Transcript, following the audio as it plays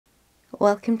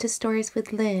Welcome to Stories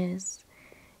with Liz.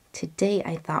 Today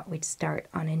I thought we'd start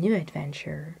on a new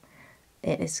adventure.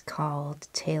 It is called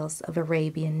Tales of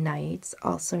Arabian Nights,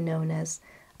 also known as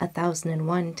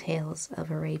 1001 Tales of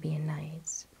Arabian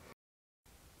Nights.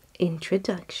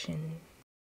 Introduction.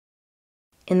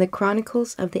 In the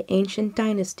chronicles of the ancient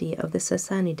dynasty of the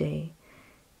Sassanidae,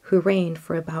 who reigned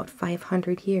for about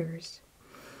 500 years,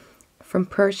 from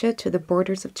Persia to the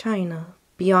borders of China,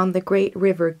 beyond the great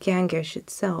river Ganges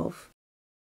itself,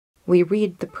 we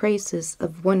read the praises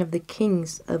of one of the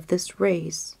kings of this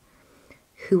race,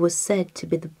 who was said to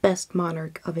be the best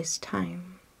monarch of his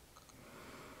time.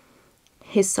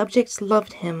 His subjects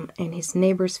loved him and his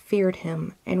neighbors feared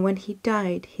him, and when he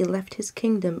died, he left his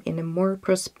kingdom in a more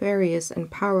prosperous and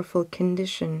powerful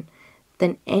condition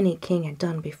than any king had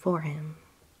done before him.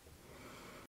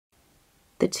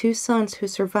 The two sons who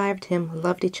survived him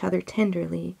loved each other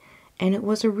tenderly, and it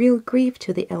was a real grief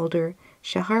to the elder,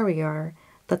 Shahryar,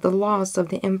 that the laws of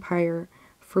the empire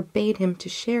forbade him to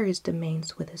share his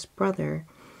domains with his brother,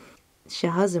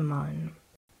 Shahzaman.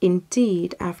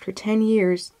 Indeed, after 10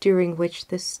 years, during which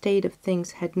this state of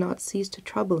things had not ceased to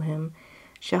trouble him,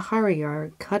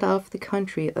 Shahryar cut off the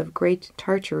country of Great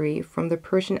Tartary from the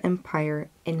Persian Empire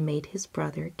and made his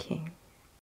brother king.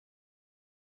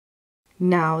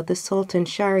 Now the Sultan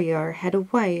Shahryar had a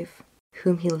wife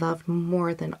whom he loved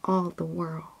more than all the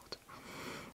world,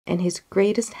 and his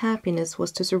greatest happiness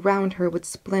was to surround her with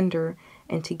splendor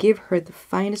and to give her the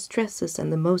finest dresses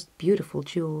and the most beautiful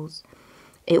jewels.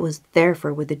 It was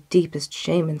therefore with the deepest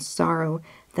shame and sorrow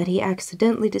that he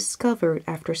accidentally discovered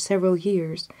after several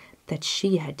years that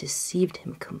she had deceived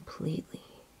him completely.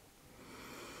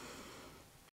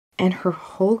 And her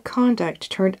whole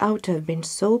conduct turned out to have been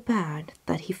so bad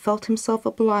that he felt himself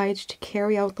obliged to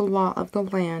carry out the law of the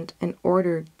land and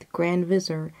ordered the Grand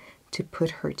Vizier to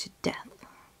put her to death.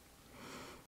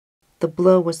 The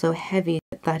blow was so heavy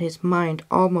that his mind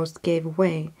almost gave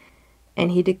way,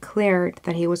 and he declared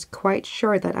that he was quite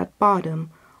sure that at bottom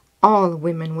all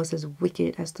women was as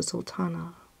wicked as the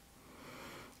Sultana.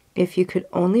 If you could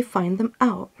only find them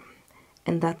out,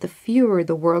 and that the fewer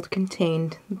the world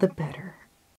contained, the better.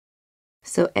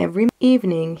 So every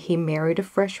evening he married a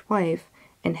fresh wife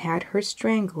and had her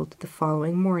strangled the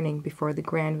following morning before the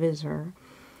Grand Vizier,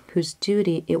 whose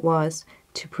duty it was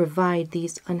to provide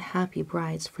these unhappy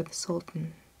brides for the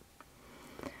Sultan.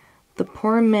 The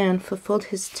poor man fulfilled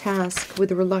his task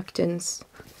with reluctance,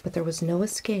 but there was no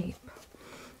escape,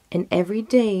 and every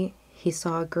day he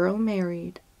saw a girl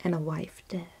married and a wife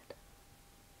dead.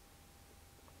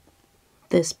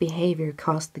 This behavior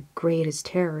caused the greatest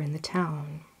terror in the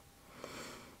town,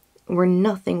 where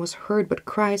nothing was heard but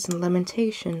cries and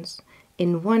lamentations.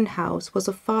 In one house was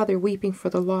a father weeping for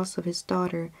the loss of his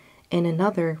daughter, in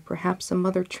another perhaps a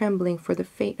mother trembling for the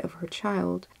fate of her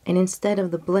child, and instead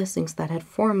of the blessings that had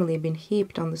formerly been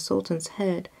heaped on the Sultan's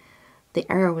head,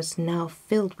 the air was now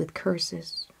filled with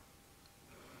curses.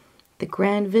 The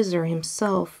Grand Vizier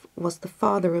himself was the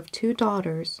father of 2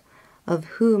 daughters, of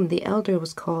whom the elder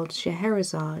was called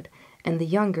Scheherazade and the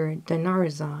younger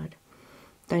Dinarzade.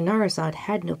 Dinarzade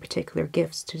had no particular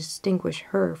gifts to distinguish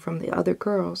her from the other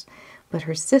girls, but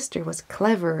her sister was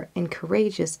clever and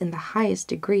courageous in the highest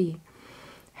degree.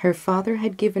 Her father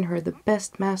had given her the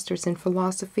best masters in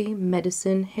philosophy,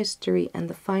 medicine, history, and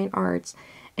the fine arts,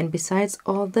 and besides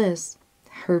all this,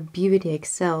 her beauty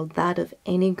excelled that of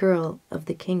any girl of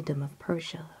the kingdom of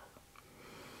Persia.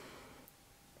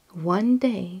 One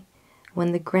day,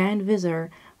 when the Grand Vizier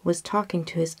was talking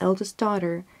to his eldest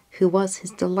daughter, who was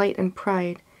his delight and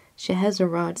pride,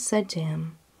 Scheherazade said to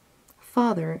him,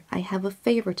 "Father, I have a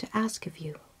favor to ask of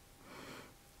you.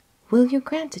 Will you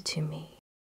grant it to me?"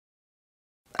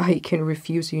 "I can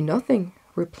refuse you nothing,"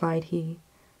 replied he.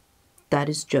 "That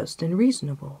is just and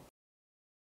reasonable."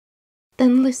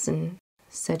 "Then listen,"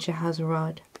 said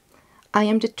Scheherazade. "I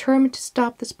am determined to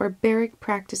stop this barbaric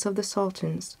practice of the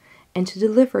sultans, and to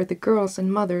deliver the girls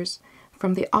and mothers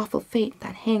from the awful fate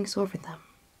that hangs over them."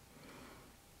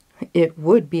 "It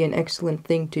would be an excellent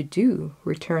thing to do,"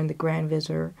 returned the Grand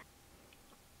Vizier.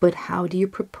 "But how do you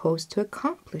propose to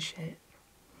accomplish it?"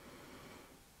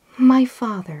 "My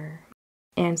father,"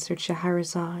 answered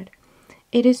Scheherazade,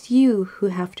 "it is you who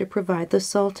have to provide the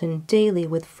Sultan daily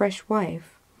with fresh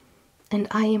wife, and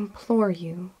I implore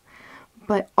you,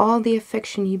 by all the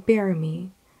affection you bear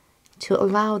me, to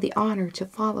allow the honor to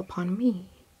fall upon me."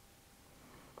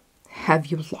 "Have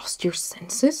you lost your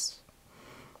senses?"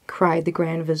 cried the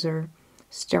Grand Vizier,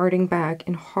 starting back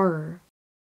in horror.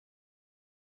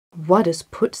 "What has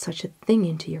put such a thing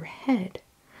into your head?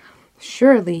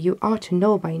 Surely you ought to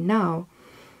know by now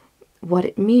what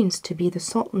it means to be the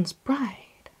Sultan's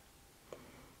bride."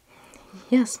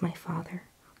 "Yes, my father,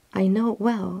 I know it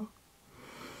well,"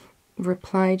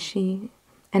 replied she,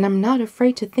 "and I'm not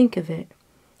afraid to think of it.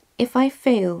 If I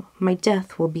fail, my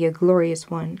death will be a glorious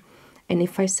one, and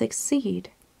if I succeed,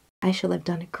 I shall have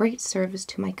done a great service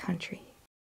to my country."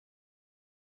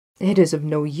 "It is of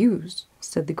no use,"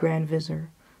 said the Grand Vizier.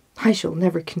 "I shall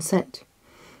never consent.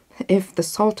 If the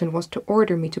Sultan was to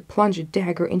order me to plunge a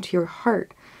dagger into your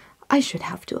heart, I should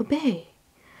have to obey.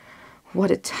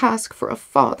 What a task for a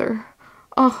father!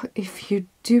 Ah, if you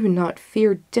do not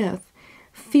fear death,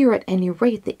 fear at any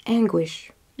rate the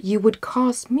anguish you would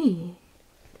cause me."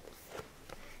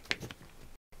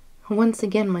 "Once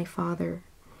again, my father,"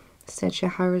 said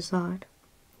Scheherazade,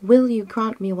 "will you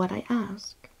grant me what I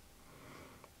ask?"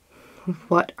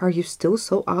 "What, are you still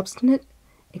so obstinate?"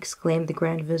 exclaimed the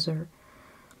Grand Vizier.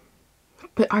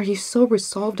 "But are you so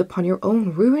resolved upon your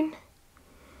own ruin?"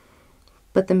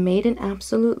 But the maiden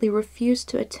absolutely refused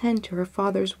to attend to her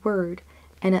father's word,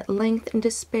 and at length in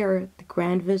despair the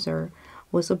Grand Vizier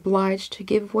was obliged to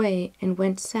give way and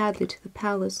went sadly to the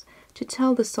palace to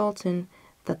tell the Sultan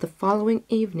that the following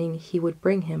evening he would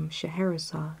bring him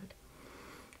Scheherazade.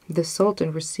 The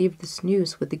Sultan received this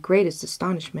news with the greatest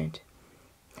astonishment.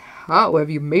 "How have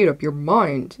you made up your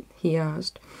mind," he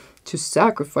asked, "to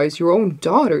sacrifice your own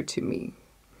daughter to me?"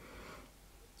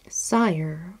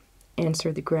 "Sire,"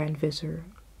 answered the Grand Vizier,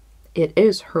 "it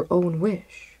is her own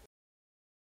wish.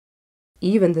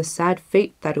 Even the sad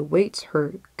fate that awaits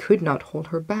her could not hold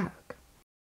her back."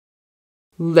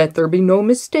 "Let there be no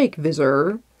mistake,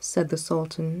 Vizier," said the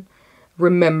Sultan.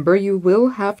 "Remember, you will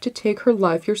have to take her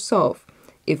life yourself.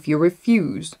 If you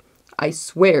refuse, I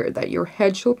swear that your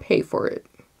head shall pay for it."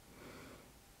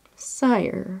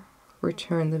 "Sire,"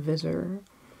 returned the Vizier,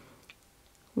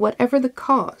 "whatever the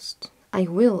cost, I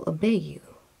will obey you.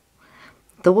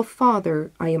 Though a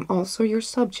father, I am also your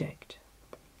subject."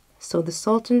 So the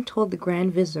Sultan told the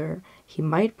Grand Vizier he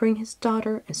might bring his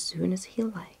daughter as soon as he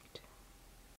liked.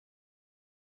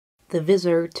 The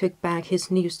Vizier took back his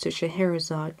news to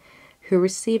Scheherazade, who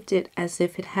received it as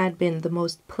if it had been the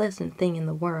most pleasant thing in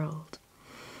the world.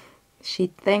 She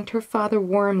thanked her father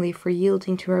warmly for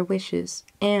yielding to her wishes,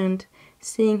 and,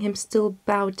 seeing him still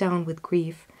bowed down with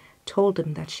grief, told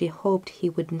him that she hoped he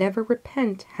would never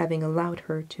repent having allowed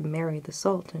her to marry the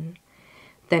Sultan.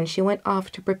 Then she went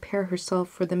off to prepare herself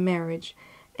for the marriage,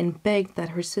 and begged that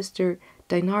her sister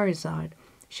Dinarzade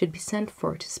should be sent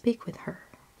for to speak with her.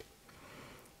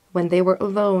 When they were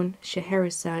alone,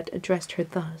 Scheherazade addressed her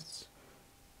thus: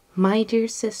 "My dear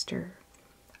sister,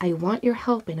 I want your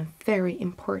help in a very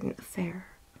important affair.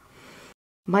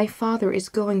 My father is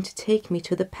going to take me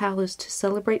to the palace to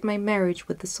celebrate my marriage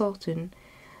with the Sultan.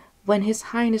 When His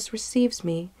Highness receives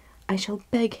me, I shall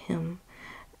beg him,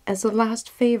 as a last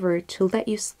favor, to let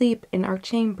you sleep in our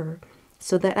chamber,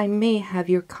 so that I may have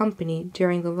your company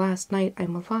during the last night I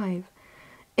am alive.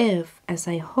 If, as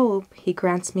I hope, he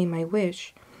grants me my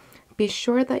wish, be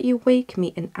sure that you wake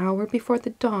me an hour before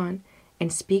the dawn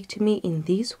and speak to me in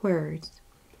these words: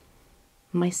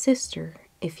 'My sister,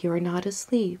 if you are not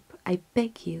asleep, I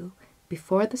beg you,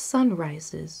 before the sun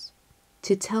rises,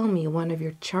 to tell me one of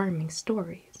your charming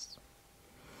stories.'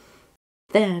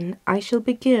 Then I shall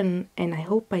begin, and I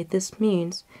hope by this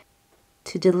means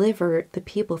to deliver the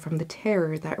people from the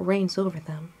terror that reigns over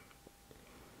them."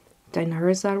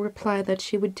 Dinarzade replied that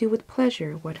she would do with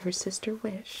pleasure what her sister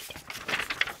wished.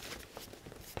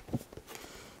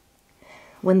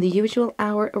 When the usual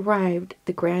hour arrived,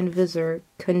 the Grand Vizier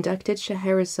conducted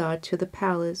Scheherazade to the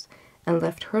palace and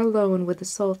left her alone with the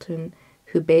Sultan,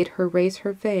 who bade her raise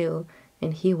her veil,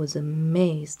 and he was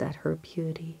amazed at her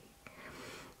beauty.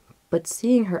 But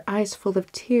seeing her eyes full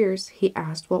of tears, he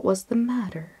asked what was the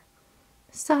matter.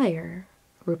 "Sire,"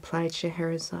 replied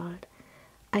Scheherazade,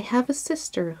 "I have a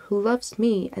sister who loves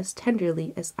me as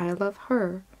tenderly as I love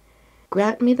her.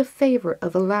 Grant me the favor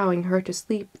of allowing her to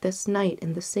sleep this night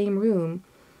in the same room,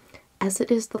 as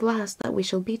it is the last that we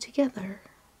shall be together."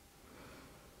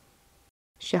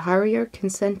 Shahryar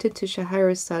consented to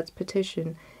Scheherazade's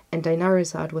petition, and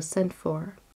Dinarzade was sent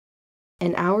for.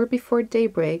 An hour before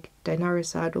daybreak,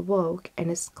 Dinarzade awoke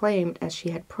and exclaimed as she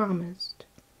had promised: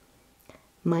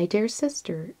 "My dear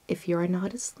sister, if you are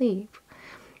not asleep,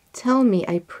 tell me,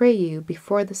 I pray you,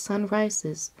 before the sun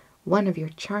rises, one of your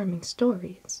charming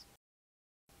stories.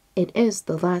 It is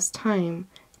the last time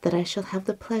that I shall have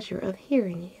the pleasure of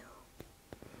hearing you."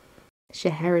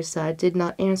 Scheherazade did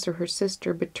not answer her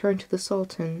sister, but turned to the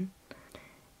Sultan.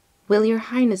 "Will your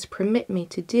Highness permit me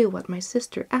to do what my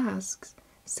sister asks?"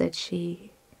 said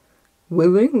she.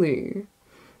 "Willingly,"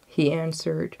 he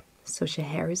answered. So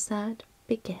Scheherazade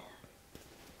began.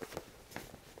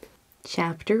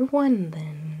 Chapter 1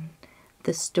 then.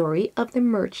 The Story of the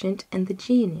Merchant and the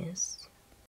Genius.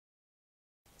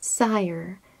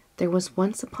 Sire, there was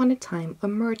once upon a time a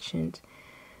merchant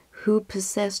who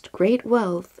possessed great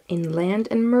wealth in land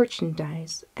and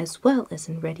merchandise as well as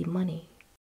in ready money.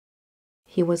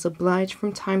 He was obliged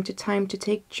from time to time to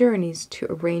take journeys to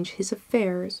arrange his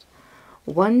affairs.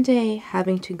 One day,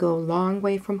 having to go a long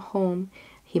way from home,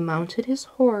 he mounted his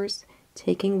horse,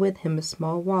 taking with him a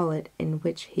small wallet in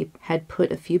which he had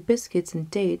put a few biscuits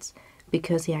and dates,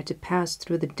 because he had to pass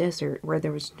through the desert where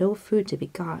there was no food to be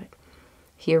got.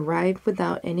 He arrived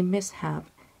without any mishap,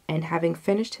 and having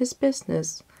finished his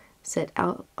business, set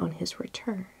out on his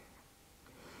return.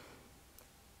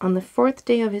 On the 4th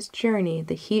day of his journey,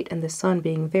 the heat and the sun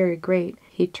being very great,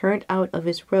 he turned out of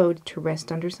his road to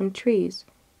rest under some trees.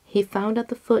 He found at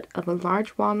the foot of a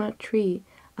large walnut tree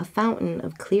a fountain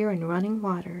of clear and running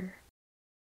water.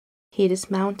 He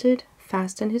dismounted,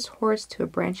 fastened his horse to a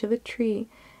branch of a tree,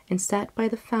 and sat by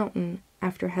the fountain,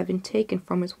 after having taken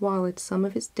from his wallet some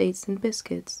of his dates and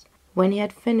biscuits. When he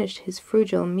had finished his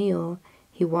frugal meal,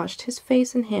 he washed his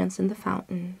face and hands in the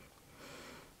fountain.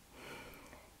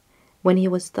 When he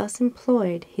was thus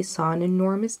employed, he saw an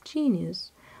enormous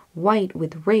genius, white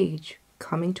with rage,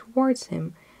 coming towards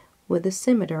him, with a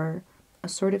scimitar, a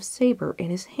sort of saber, in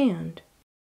his hand.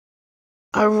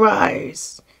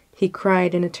 "Arise," he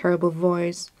cried in a terrible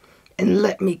voice, "and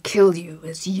let me kill you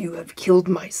as you have killed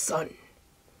my son."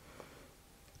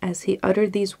 As he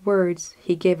uttered these words,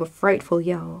 he gave a frightful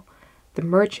yell. The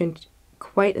merchant,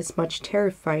 quite as much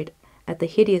terrified at the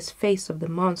hideous face of the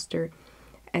monster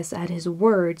as at his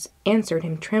words, answered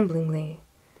him tremblingly,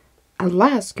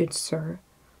 "Alas, good sir,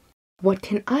 what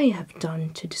can I have done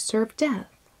to deserve death?"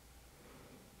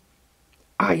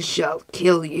 "I shall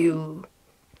kill you,"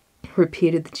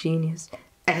 repeated the genius,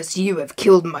 "as you have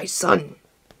killed my son."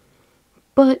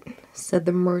 "But," said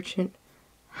the merchant,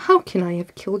 "how can I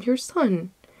have killed your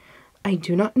son? I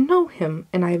do not know him,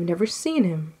 and I have never seen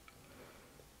him."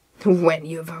 "When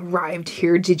you have arrived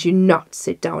here, did you not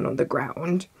sit down on the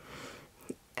ground?"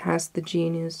 asked the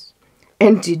genius.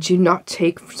 "And did you not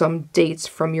take some dates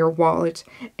from your wallet,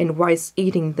 and whilst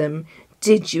eating them,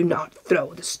 did you not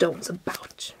throw the stones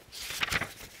about?"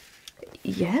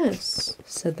 "Yes,"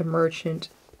 said the merchant,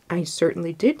 "I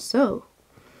certainly did so."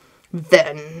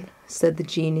 "Then," said the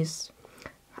genius,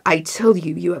 "I tell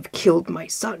you, you have killed my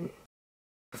son.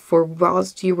 For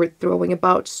whilst you were throwing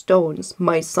about stones,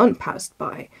 my son passed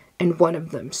by, and one of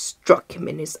them struck him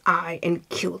in his eye and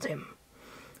killed him.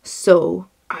 So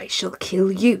I shall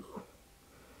kill you."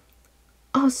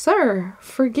 "Oh, sir,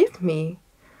 forgive me,"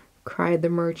 cried the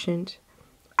merchant.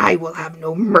 "I will have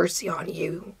no mercy on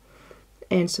you,"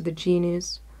 answered the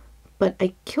genius. "But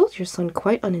I killed your son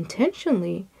quite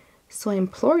unintentionally, so I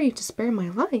implore you to spare my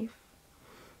life."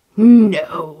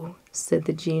 "No," said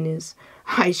the genius,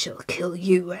 "I shall kill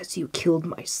you as you killed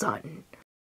my son."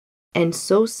 And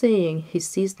so saying, he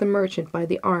seized the merchant by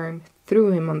the arm,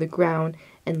 threw him on the ground,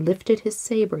 and lifted his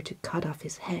saber to cut off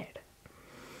his head.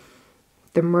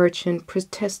 The merchant,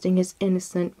 protesting his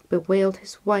innocence, bewailed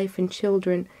his wife and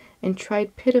children, and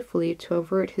tried pitifully to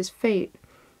avert his fate.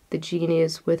 The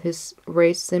genius, with his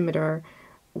raised scimitar,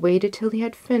 waited till he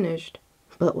had finished,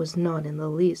 but was not in the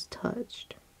least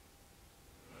touched.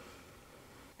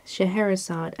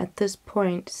 Scheherazade, at this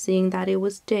point, seeing that it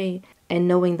was day, and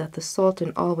knowing that the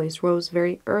Sultan always rose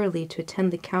very early to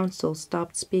attend the council,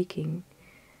 stopped speaking.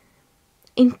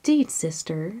 "Indeed,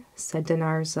 sister," said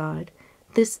Dinarzade,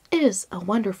 "this is a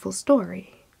wonderful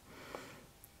story."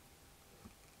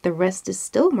 "The rest is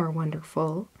still more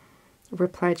wonderful,"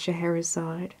 replied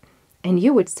Scheherazade, "and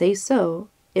you would say so,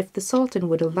 if the Sultan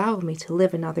would allow me to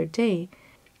live another day,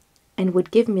 and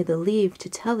would give me the leave to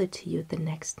tell it to you the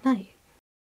next night."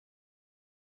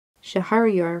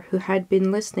 Shahryar, who had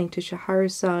been listening to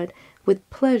Scheherazade with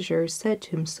pleasure, said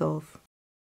to himself,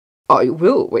 "I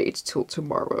will wait till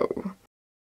tomorrow.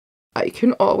 I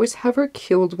can always have her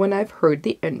killed when I've heard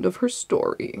the end of her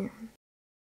story."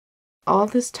 All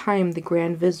this time the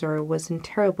Grand Vizier was in a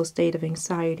terrible state of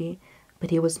anxiety, but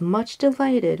he was much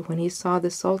delighted when he saw the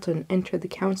Sultan enter the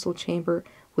council chamber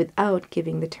without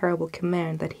giving the terrible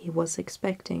command that he was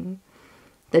expecting.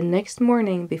 The next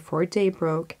morning, before day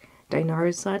broke,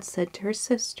 Dinarzade said to her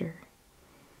sister,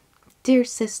 "Dear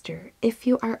sister, if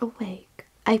you are awake,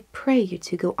 I pray you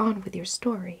to go on with your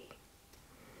story."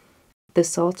 The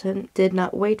Sultan did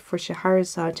not wait for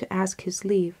Scheherazade to ask his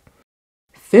leave.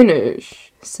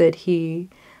 "Finish," said he,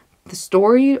 "the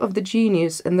story of the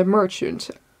genius and the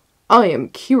merchant. I am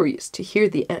curious to hear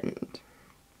the end."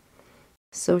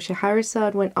 So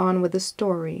Scheherazade went on with the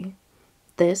story.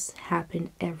 This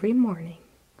happened every morning.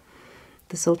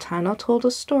 The Sultana told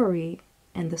a story,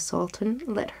 and the Sultan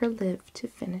let her live to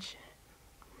finish it.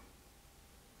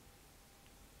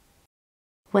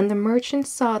 When the merchant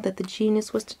saw that the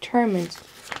genius was determined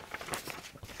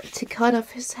to cut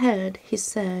off his head, he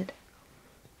said,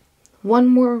 "One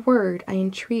more word, I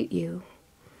entreat you.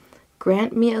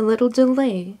 Grant me a little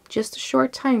delay, just a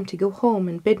short time to go home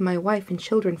and bid my wife and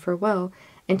children farewell,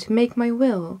 and to make my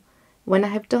will. When I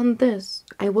have done this,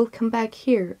 I will come back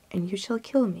here, and you shall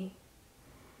kill me."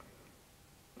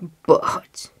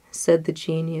 "But," said the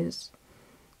genius,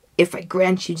 "if I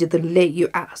grant you the delay you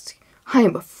ask, I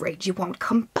am afraid you won't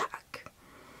come back."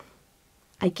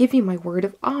 "I give you my word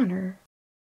of honor,"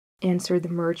 answered the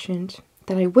merchant,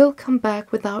 "that I will come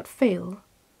back without fail."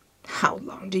 "How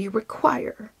long do you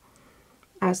require?"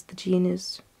 asked the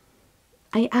genius.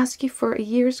 "I ask you for a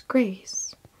year's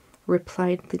grace,"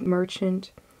 replied the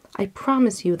merchant. "I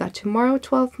promise you that tomorrow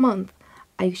 12th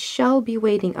I shall be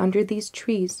waiting under these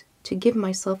trees to give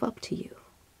myself up to you."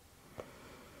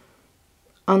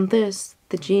 On this,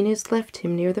 the genius left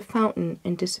him near the fountain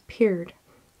and disappeared.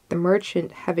 The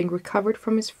merchant, having recovered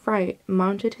from his fright,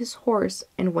 mounted his horse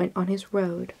and went on his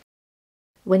road.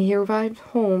 When he arrived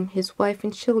home, his wife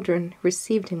and children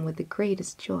received him with the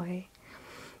greatest joy.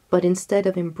 But instead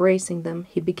of embracing them,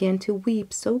 he began to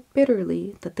weep so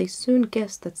bitterly that they soon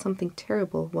guessed that something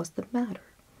terrible was the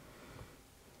matter.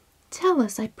 "Tell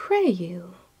us, I pray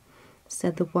you,"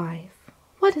 said the wife,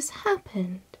 "what has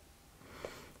happened?"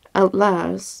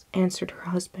 "Alas," answered her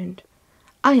husband,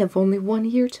 "I have only 1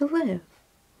 year to live."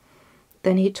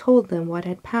 Then he told them what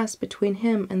had passed between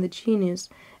him and the genius,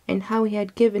 and how he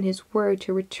had given his word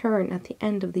to return at the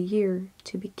end of the year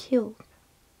to be killed.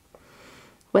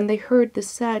 When they heard this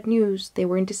sad news, they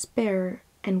were in despair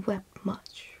and wept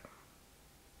much.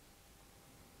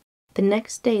 The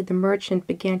next day the merchant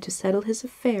began to settle his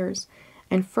affairs,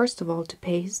 and first of all to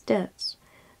pay his debts.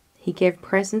 He gave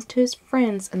presents to his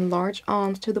friends and large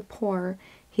alms to the poor.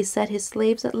 He set his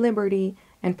slaves at liberty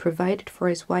and provided for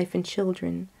his wife and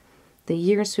children. The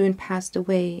year soon passed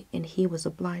away, and he was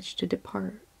obliged to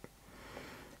depart.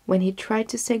 When he tried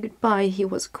to say goodbye, he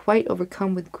was quite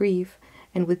overcome with grief,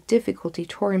 and with difficulty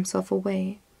tore himself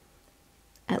away.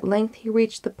 At length he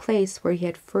reached the place where he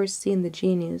had first seen the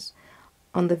genius,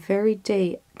 on the very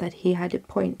day that he had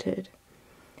appointed.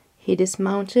 He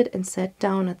dismounted and sat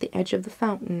down at the edge of the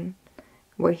fountain,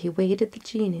 where he waited the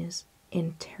genius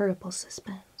in terrible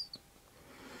suspense.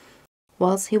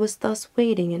 Whilst he was thus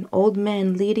waiting, an old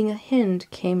man leading a hind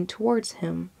came towards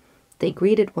him. They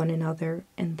greeted one another,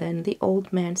 and then the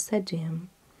old man said to him,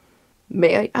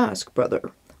 "May I ask,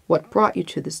 brother, what brought you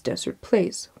to this desert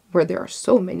place, where there are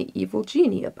so many evil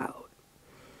genii about?"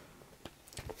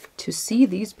 "To see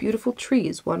these beautiful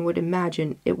trees, one would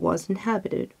imagine it was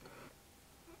inhabited,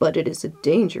 but it is a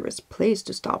dangerous place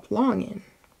to stop long in."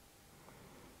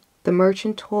 The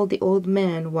merchant told the old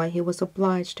man why he was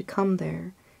obliged to come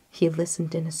there. He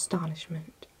listened in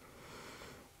astonishment.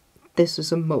 "This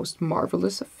is a most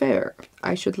marvelous affair.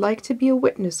 I should like to be a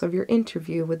witness of your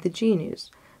interview with the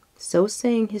genius." So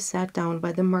saying, he sat down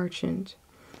by the merchant.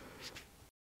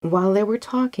 While they were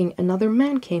talking, another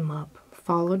man came up,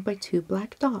 followed by 2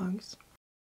 black dogs.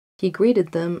 He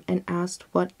greeted them and asked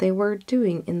what they were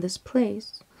doing in this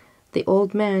place. The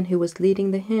old man who was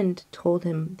leading the hind told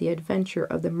him the adventure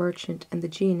of the merchant and the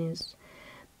genius.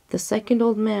 The second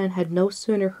old man had no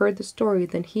sooner heard the story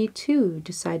than he too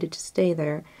decided to stay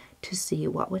there to see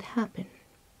what would happen.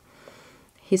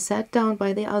 He sat down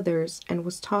by the others and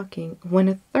was talking when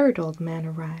a third old man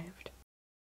arrived.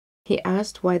 He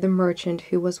asked why the merchant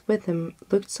who was with him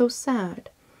looked so sad.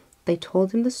 They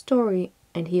told him the story,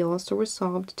 and he also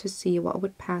resolved to see what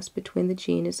would pass between the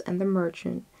genius and the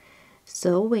merchant,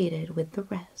 so waited with the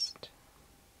rest.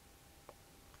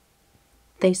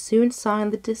 They soon saw in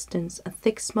the distance a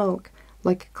thick smoke,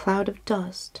 like a cloud of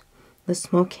dust. The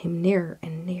smoke came nearer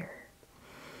and nearer.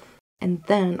 And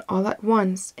then, all at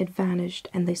once, it vanished,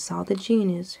 and they saw the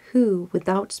genius, who,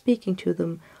 without speaking to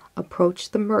them,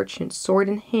 approached the merchant, sword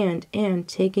in hand, and,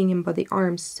 taking him by the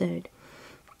arms, said,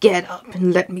 "Get up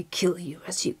and let me kill you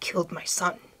as you killed my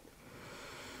son."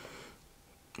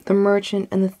 The merchant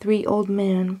and the 3 old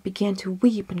men began to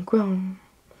weep and groan.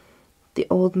 The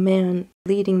old man,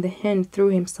 leading the hind, threw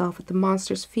himself at the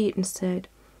monster's feet and said,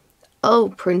 "O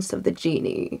Prince of the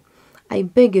Genii, I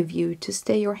beg of you to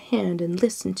stay your hand and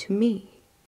listen to me.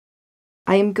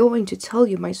 I am going to tell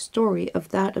you my story of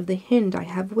that of the hind I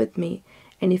have with me,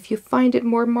 and if you find it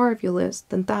more marvelous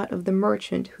than that of the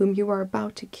merchant whom you are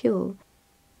about to kill,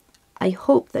 I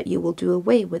hope that you will do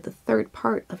away with the 3rd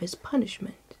part of his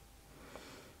punishment."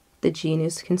 The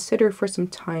genius considered for some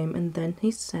time, and then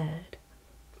he said,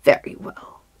 "Very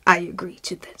well, I agree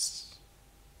to this."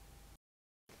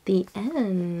 The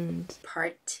end.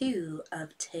 Part 2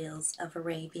 of Tales of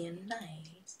Arabian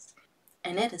Nights,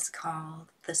 and it is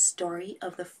called The Story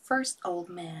of the First Old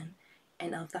Man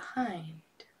and of the Hind.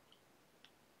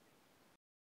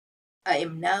 I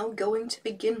am now going to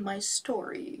begin my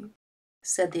story,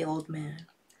 said the old man,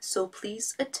 so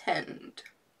please attend.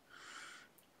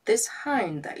 This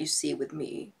hind that you see with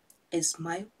me is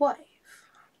my wife.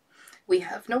 We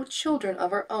have no children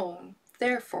of our own,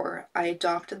 therefore I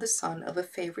adopted the son of a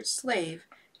favorite slave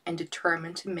and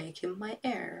determined to make him my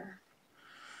heir.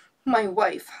 My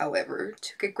wife, however,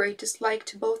 took a great dislike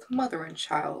to both mother and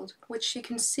child, which she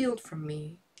concealed from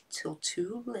me till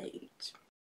too late.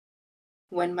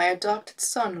 When my adopted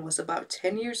son was about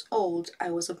 10 years old, I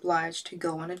was obliged to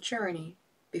go on a journey.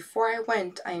 Before I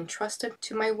went, I entrusted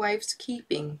to my wife's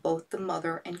keeping both the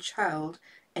mother and child,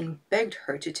 and begged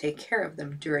her to take care of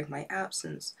them during my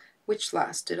absence, which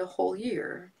lasted a whole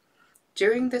year.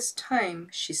 During this time,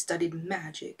 she studied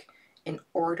magic in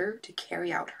order to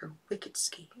carry out her wicked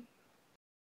scheme.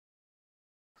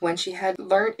 When she had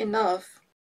learnt enough,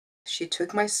 she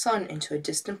took my son into a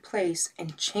distant place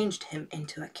and changed him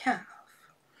into a calf.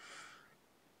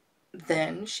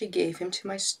 Then she gave him to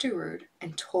my steward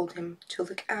and told him to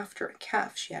look after a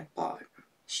calf she had bought.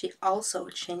 She also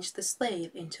changed the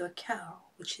slave into a cow,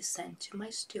 which she sent to my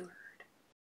steward.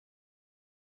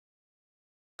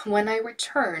 When I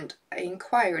returned, I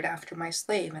inquired after my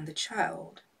slave and the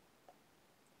child.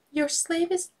 "Your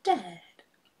slave is dead,"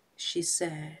 she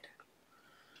said.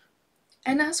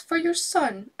 "And as for your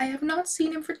son, I have not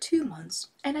seen him for 2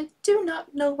 months, and I do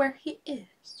not know where he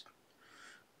is."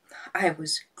 I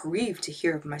was grieved to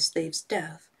hear of my slave's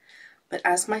death, but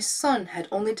as my son had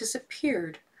only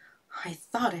disappeared, I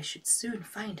thought I should soon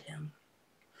find him.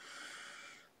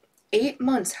 8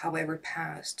 months, however,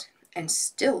 passed, and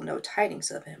still no tidings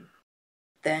of him.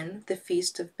 Then the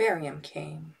feast of Barium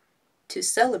came. To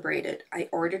celebrate it, I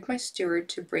ordered my steward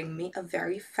to bring me a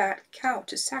very fat cow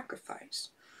to sacrifice.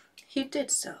 He did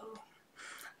so.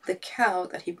 The cow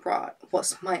that he brought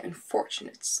was my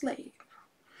unfortunate slave.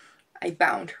 I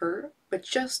bound her, but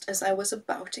just as I was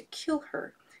about to kill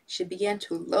her, she began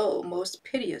to low most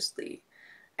piteously,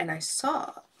 and I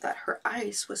saw that her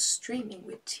eyes was streaming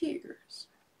with tears.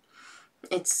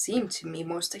 It seemed to me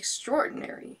most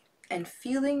extraordinary, and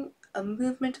feeling a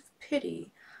movement of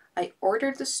pity, I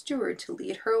ordered the steward to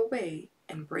lead her away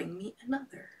and bring me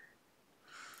another.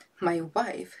 My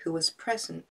wife, who was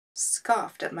present,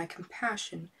 scoffed at my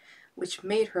compassion, which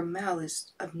made her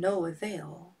malice of no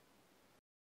avail.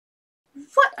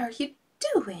 "What are you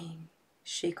doing?"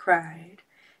 she cried.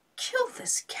 "Kill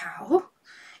this cow.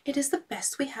 It is the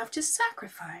best we have to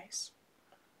sacrifice."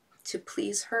 To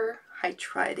please her, I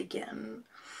tried again,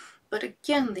 but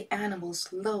again the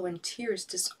animal's low and tears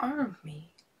disarmed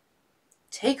me.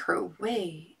 "Take her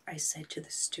away," I said to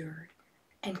the steward,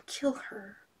 "and kill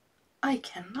her. I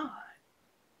cannot."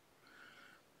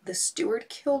 The steward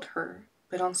killed her,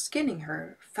 but on skinning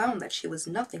her, found that she was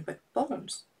nothing but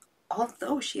bones,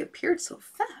 although she appeared so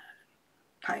fat.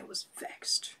 I was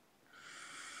vexed.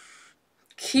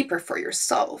 "Keep her for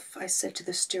yourself," I said to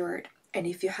the steward, "and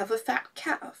if you have a fat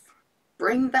calf,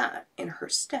 bring that in her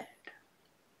stead."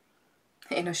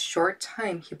 In a short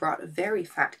time he brought a very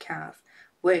fat calf,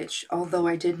 which, although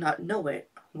I did not know it,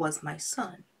 was my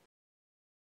son.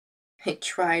 It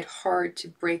tried hard to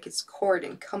break its cord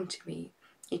and come to me.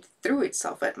 It threw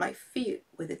itself at my feet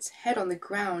with its head on the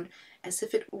ground as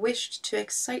if it wished to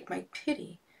excite my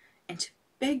pity and to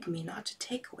beg me not to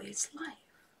take away its life.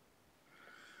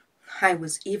 I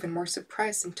was even more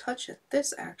surprised and touched at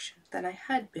this action than I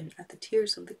had been at the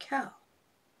tears of the cow.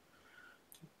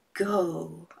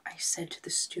 "Go," I said to the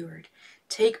steward,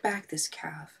 "take back this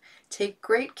calf, take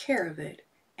great care of it,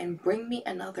 and bring me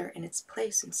another in its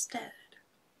place instead."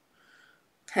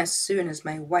 As soon as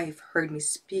my wife heard me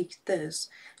speak this,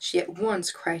 she at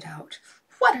once cried out,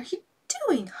 "What are you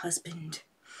doing, husband?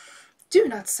 Do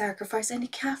not sacrifice any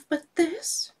calf but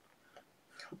this."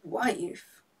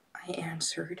 "Wife," I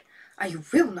answered, "I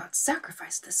will not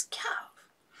sacrifice this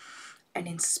calf." And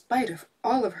in spite of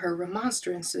all of her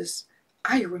remonstrances,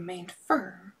 I remained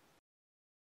firm.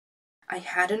 I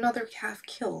had another calf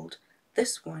killed.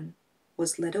 This one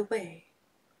was led away.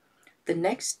 The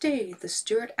next day the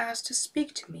steward asked to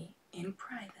speak to me in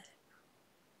private.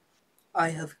 "I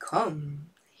have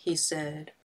come," he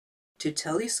said, "to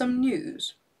tell you some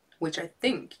news, which I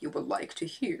think you would like to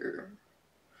hear.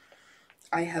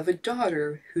 I have a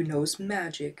daughter who knows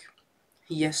magic.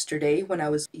 Yesterday, when I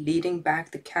was leading back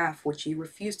the calf which you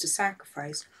refused to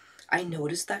sacrifice, I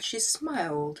noticed that she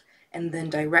smiled, and then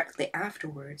directly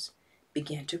afterwards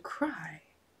began to cry.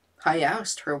 I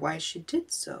asked her why she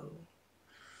did so.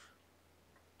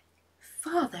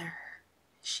 "Father,"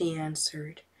 she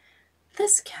answered,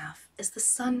 "this calf is the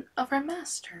son of our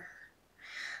master."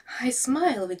 I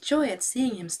smile with joy at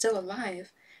seeing him still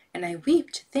alive, and I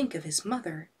weep to think of his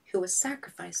mother, who was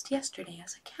sacrificed yesterday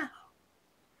as a cow.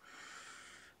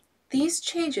 These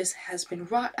changes has been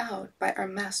wrought out by our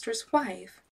master's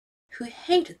wife, who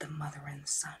hated the mother and the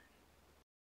son.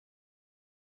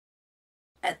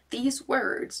 At these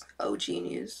words, O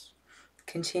genius,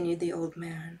 continued the old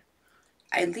man,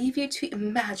 I leave you to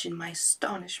imagine my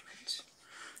astonishment.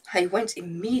 I went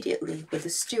immediately with the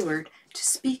steward to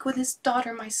speak with his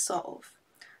daughter myself.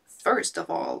 First of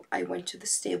all, I went to the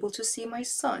stable to see my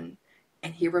son,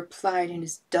 and he replied in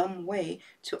his dumb way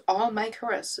to all my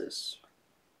caresses.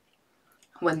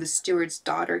 When the steward's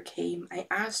daughter came, I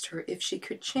asked her if she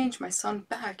could change my son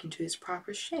back into his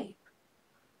proper shape.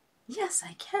 "Yes,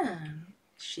 I can,"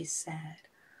 she said,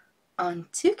 "on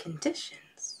two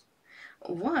conditions.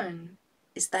 One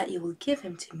is that you will give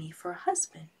him to me for a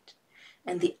husband,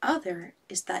 and the other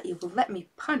is that you will let me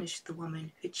punish the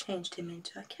woman who changed him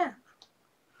into a calf."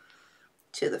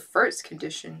 "To the first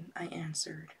condition," I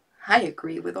answered, "I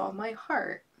agree with all my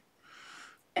heart,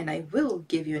 and I will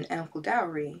give you an ample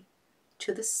dowry.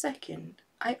 To the second,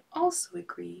 I also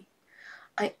agree.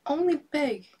 I only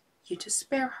beg you to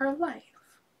spare her life."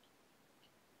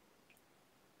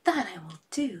 "That I will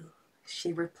do,"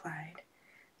 she replied.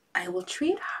 "I will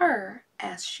treat her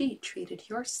as she treated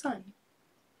your son."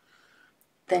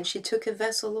 Then she took a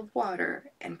vessel of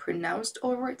water and pronounced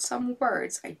over it some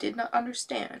words I did not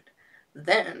understand.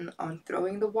 Then, on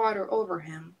throwing the water over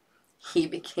him, he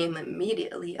became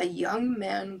immediately a young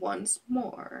man once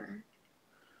more.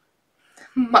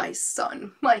 "My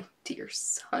son, my dear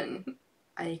son,"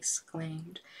 I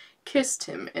exclaimed, kissed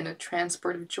him in a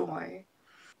transport of joy.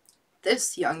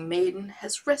 "This young maiden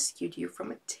has rescued you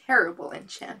from a terrible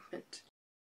enchantment,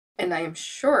 and I am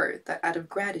sure that out of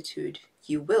gratitude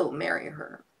you will marry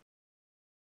her."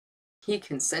 He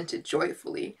consented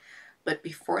joyfully, but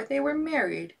before they were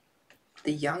married,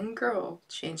 the young girl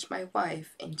changed my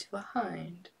wife into a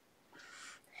hind.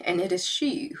 And it is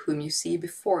she whom you see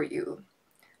before you.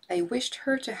 I wished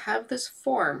her to have this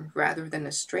form rather than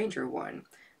a stranger one,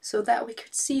 so that we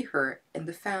could see her in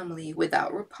the family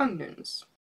without repugnance.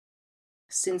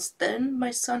 Since then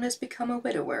my son has become a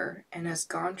widower and has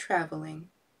gone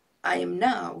traveling. I am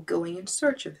now going in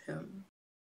search of him.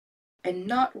 And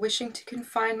not wishing to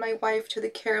confine my wife to the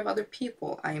care of other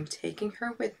people, I am taking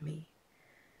her with me.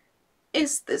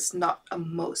 Is this not a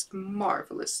most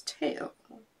marvelous tale?"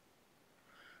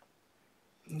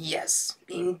 "Yes,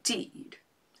 indeed,"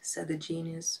 said the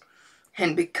genius,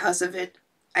 "and because of it,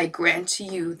 I grant to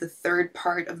you the third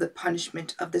part of the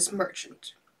punishment of this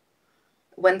merchant."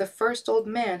 When the first old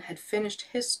man had finished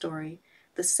his story,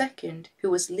 the second, who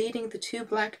was leading the two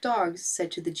black dogs,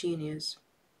 said to the genius,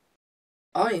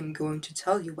 "I am going to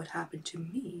tell you what happened to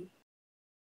me,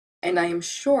 and I am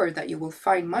sure that you will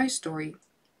find my story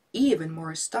even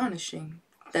more astonishing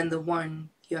than the one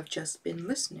you have just been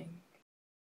listening.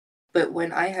 But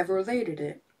when I have related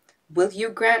it, will you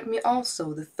grant me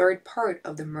also the third part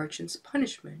of the merchant's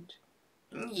punishment?"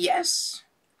 "Yes,"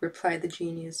 replied the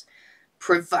genius,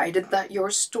 "provided that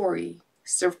your story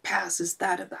surpasses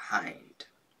that of the hind."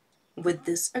 With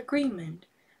this agreement,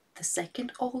 the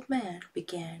second old man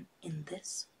began in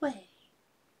this way.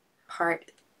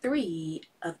 Part 3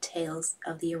 of Tales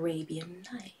of the Arabian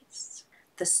Nights.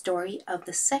 The story of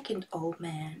the second old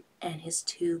man and his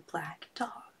two black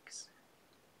dogs.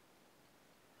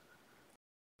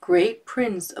 Great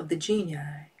prince of the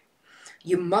genii,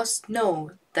 you must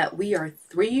know that we are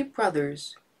 3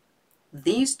 brothers,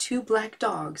 these 2 black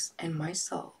dogs and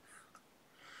myself.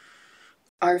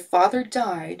 Our father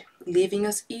died, leaving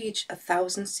us each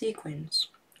 1,000 sequins.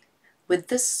 With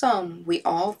this sum we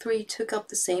all 3 took up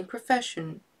the same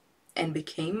profession and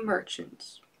became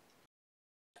merchants.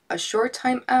 A short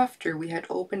time after we had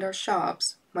opened our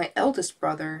shops, my eldest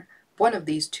brother, one of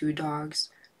these 2 dogs,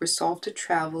 resolved to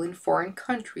travel in foreign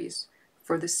countries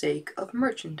for the sake of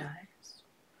merchandise.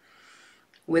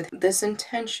 With this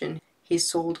intention, he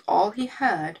sold all he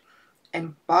had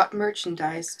and bought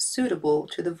merchandise suitable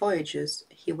to the voyages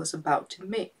he was about to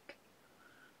make.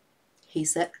 He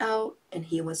set out, and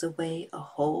he was away a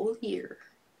whole year.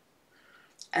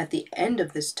 At the end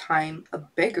of this time, a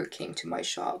beggar came to my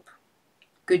shop.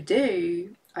 "Good day,"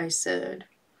 I said.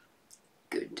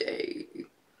 "Good day,"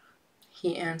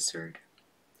 he answered.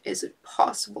 "Is it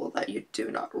possible that you do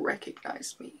not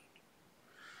recognize me?"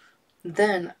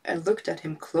 Then I looked at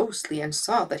him closely and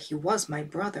saw that he was my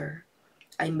brother.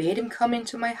 I made him come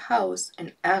into my house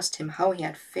and asked him how he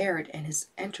had fared in his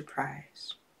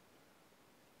enterprise.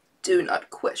 "Do not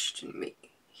question me,"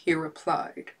 he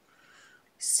replied.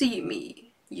 See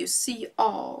me, you see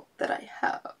all that I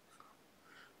have.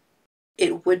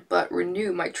 It would but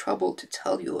renew my trouble to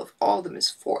tell you of all the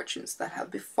misfortunes that have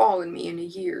befallen me in a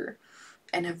year,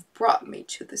 and have brought me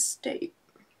to this state.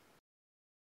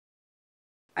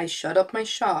 I shut up my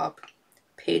shop,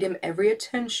 paid him every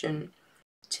attention,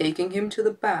 taking him to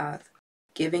the bath,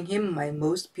 giving him my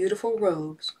most beautiful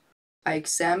robes. I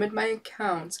examined my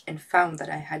accounts and found that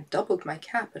I had doubled my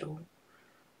capital.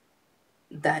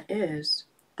 That is,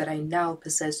 that I now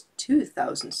possessed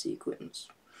 2,000 sequins.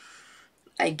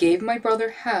 I gave my brother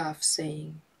half,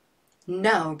 saying,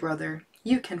 Now, brother,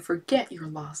 you can forget your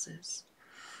losses.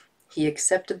 He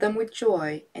accepted them with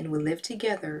joy, and we lived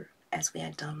together as we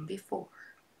had done before.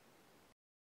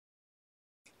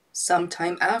 Some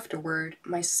time afterward,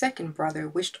 my second brother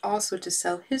wished also to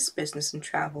sell his business and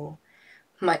travel.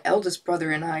 My eldest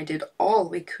brother and I did all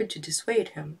we could to dissuade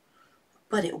him,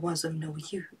 but it was of no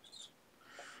use.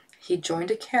 He joined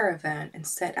a caravan and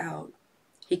set out.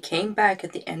 He came back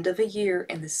at the end of a year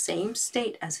in the same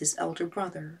state as his elder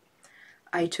brother.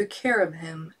 I took care of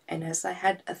him, and as I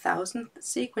had 1,000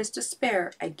 sequins to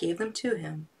spare, I gave them to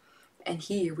him, and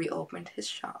he reopened his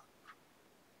shop.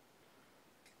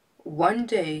 One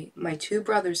day my two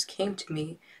brothers came to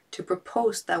me to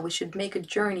propose that we should make a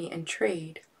journey and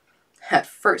trade. At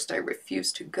first I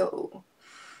refused to go.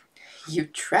 You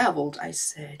traveled, I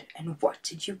said, and what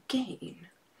did you gain?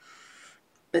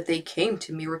 But they came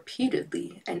to me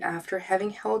repeatedly, and after having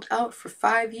held out for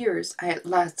 5 years, I at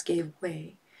last gave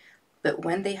way. But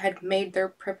when they had made their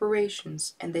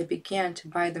preparations, and they began to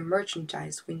buy the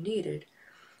merchandise we needed,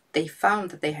 they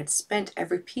found that they had spent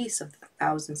every piece of the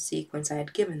 1,000 sequins I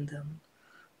had given them.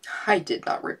 I did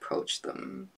not reproach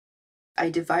them. I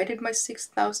divided my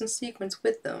 6,000 sequins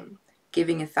with them,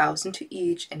 giving 1,000 to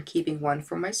each and keeping one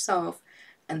for myself,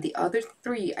 and the other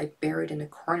 3 I buried in a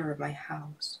corner of my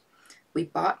house. We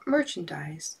bought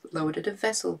merchandise, loaded a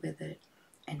vessel with it,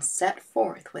 and set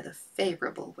forth with a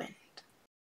favorable wind.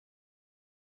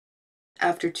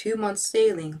 After 2 months'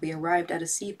 sailing, we arrived at a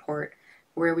seaport,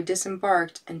 where we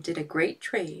disembarked and did a great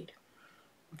trade.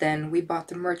 Then we bought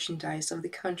the merchandise of the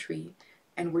country,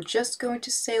 and were just going to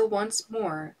sail once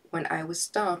more, when I was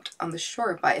stopped on the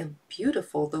shore by a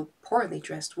beautiful though poorly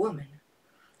dressed woman.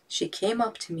 She came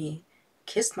up to me,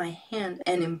 kissed my hand,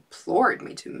 and implored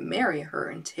me to marry her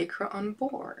and take her on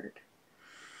board.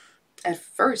 At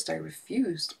first I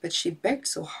refused, but she begged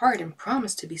so hard and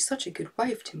promised to be such a good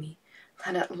wife to me,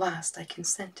 that at last I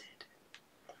consented.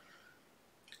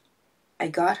 I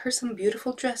got her some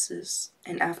beautiful dresses,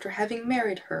 and after having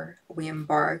married her, we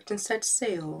embarked and set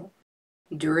sail.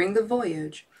 During the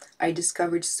voyage, I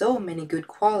discovered so many good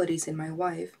qualities in my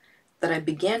wife that I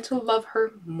began to love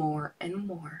her more and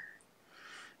more.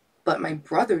 But my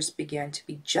brothers began to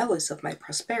be jealous of my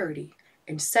prosperity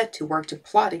and set to work to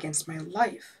plot against my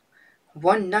life.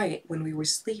 One night, when we were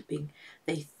sleeping,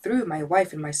 they threw my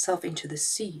wife and myself into the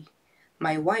sea.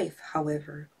 My wife,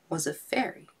 however, was a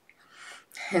fairy,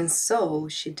 and so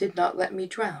she did not let me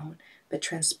drown, but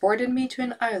transported me to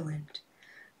an island.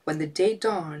 When the day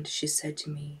dawned, she said to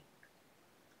me,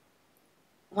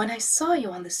 When I saw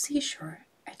you on the seashore,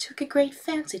 I took a great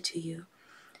fancy to you,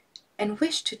 and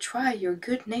wished to try your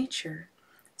good nature,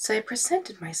 so I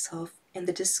presented myself in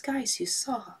the disguise you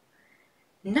saw.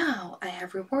 Now I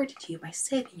have rewarded you by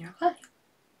saving your life.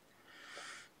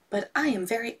 But I am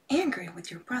very angry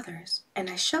with your brothers, and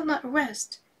I shall not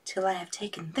rest till I have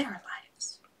taken their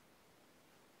lives.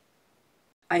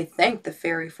 I thanked the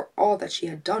fairy for all that she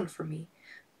had done for me,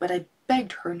 but I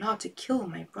begged her not to kill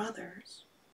my brothers.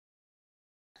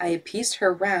 I appeased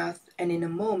her wrath, and in a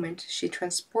moment she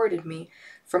transported me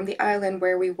from the island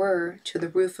where we were to the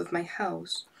roof of my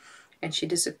house, and she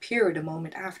disappeared a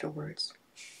moment afterwards.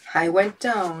 I went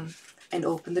down and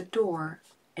opened the door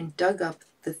and dug up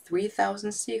the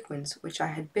 3,000 sequins which I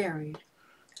had buried.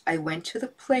 I went to the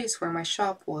place where my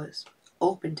shop was,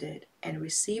 opened it, and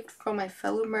received from my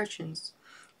fellow merchants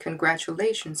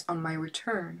congratulations on my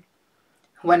return.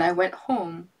 When I went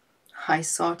home, I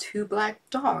saw 2 black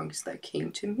dogs that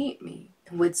came to meet me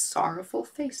with sorrowful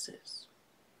faces.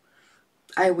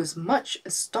 I was much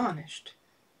astonished,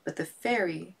 but the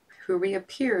fairy who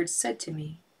reappeared said to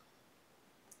me,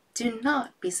 Do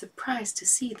not be surprised to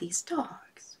see these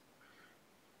dogs.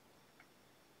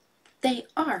 They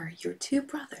are your 2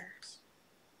 brothers.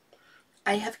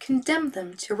 I have condemned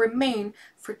them to remain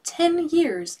for 10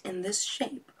 years in this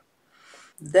shape.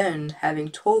 Then, having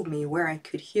told me where I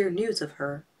could hear news of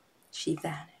her, she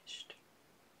vanished.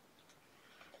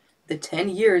 The 10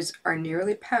 years are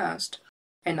nearly past,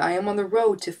 and I am on the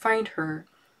road to find her,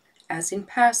 As in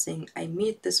passing I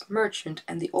meet this merchant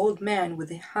and the old man with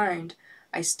the hind,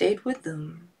 I stayed with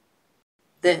them.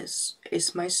 This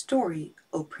is my story,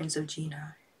 O Prince of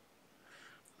Genii.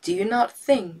 Do you not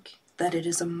think that it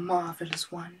is a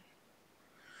marvelous one?"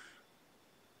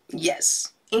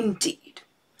 "Yes, indeed,"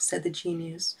 said the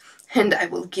genius, "and I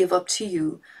will give up to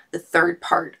you the third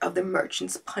part of the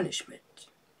merchant's punishment."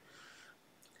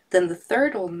 Then the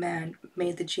third old man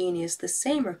made the genius the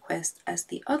same request as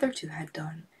the other two had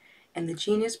done, and the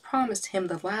genius promised him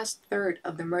the last third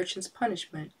of the merchant's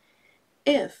punishment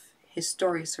if his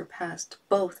story surpassed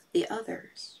both the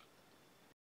others.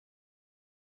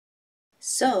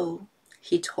 So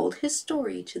he told his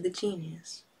story to the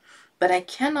genius, but I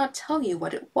cannot tell you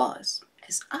what it was,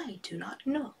 as I do not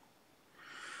know.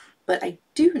 But I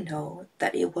do know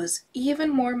that it was even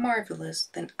more marvelous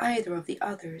than either of the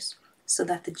others, so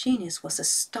that the genius was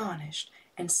astonished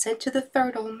and said to the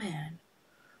third old man,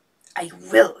 "I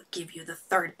will give you the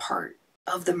third part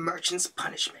of the merchant's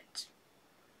punishment.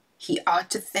 He ought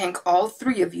to thank all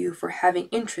three of you for having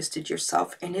interested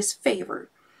yourself in his favor.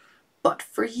 But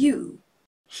for you,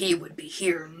 he would be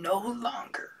here no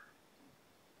longer."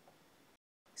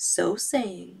 So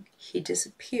saying, he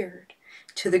disappeared,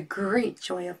 to the great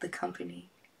joy of the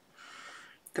company.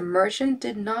 The merchant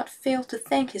did not fail to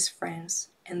thank his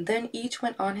friends, and then each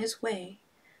went on his way.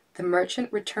 The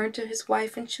merchant returned to his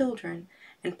wife and children,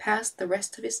 and passed the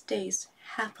rest of his days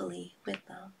happily with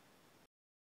them.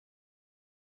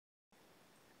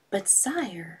 "But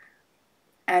sire,"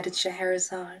 added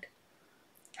Scheherazade,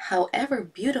 "however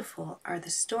beautiful are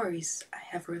the stories I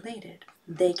have related,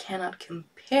 they cannot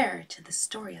compare to the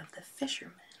story of the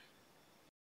fisherman."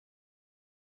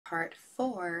 Part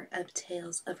 4 of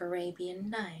Tales of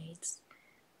Arabian Nights,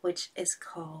 which is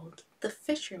called The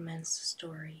Fisherman's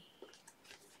Story.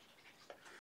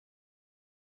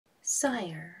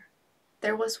 Sire,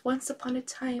 there was once upon a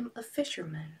time a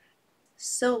fisherman,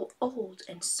 so old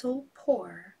and so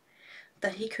poor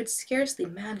that he could scarcely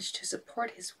manage to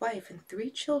support his wife and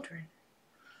 3 children.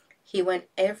 He went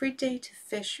every day to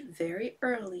fish very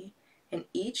early, and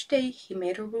each day he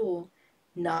made a rule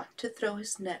not to throw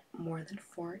his net more than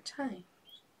 4 times.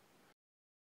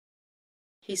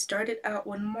 He started out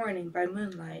one morning by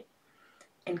moonlight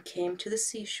and came to the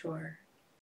seashore.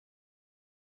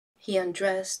 He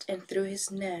undressed and threw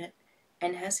his net,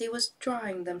 and as he was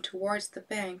drawing them towards the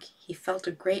bank, he felt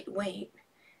a great weight.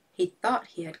 He thought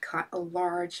he had caught a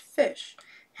large fish,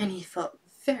 and he felt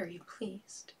very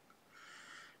pleased.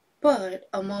 But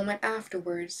a moment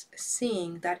afterwards,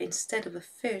 seeing that instead of a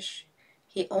fish,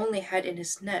 he only had in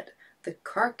his net the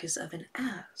carcass of an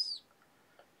ass,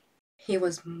 he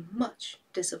was much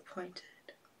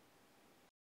disappointed.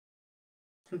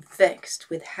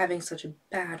 Vexed with having such a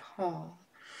bad haul,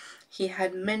 he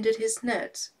had mended his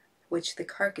nets, which the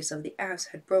carcass of the ass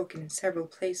had broken in several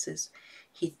places.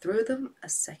 He threw them a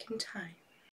second time.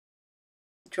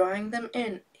 Drawing them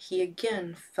in, he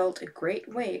again felt a great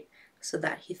weight, so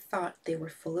that he thought they were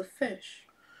full of fish,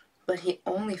 but he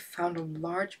only found a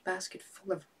large basket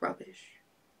full of rubbish.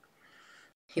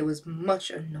 He was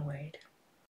much annoyed.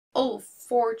 "O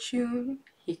Fortune,"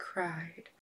 he cried,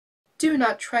 "do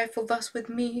not trifle thus with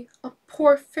me, a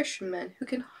poor fisherman who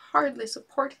can hardly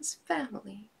support his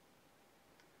family."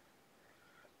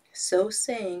 So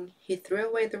saying, he threw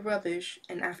away the rubbish,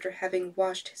 and after having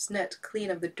washed his net clean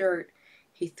of the dirt,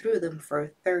 he threw them for a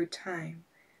 3rd time,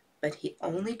 but he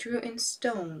only drew in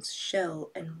stones, shell,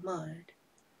 and mud.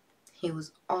 He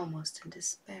was almost in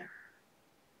despair.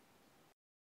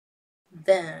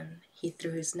 Then he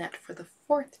threw his net for the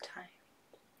 4th time.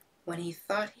 When he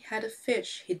thought he had a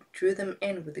fish, he drew them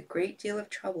in with a great deal of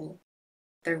trouble.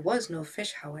 There was no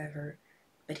fish, however,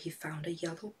 but he found a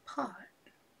yellow pot,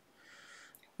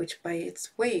 which by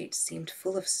its weight seemed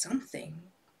full of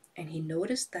something, and he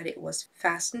noticed that it was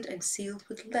fastened and sealed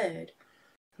with lead,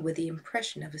 with the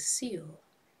impression of a seal.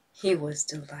 He was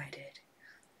delighted.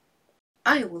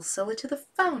 "I will sell it to the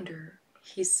founder,"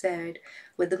 he said.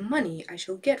 "With the money I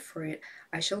shall get for it,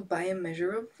 I shall buy a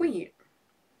measure of wheat."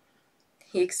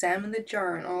 He examined the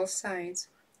jar on all sides.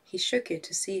 He shook it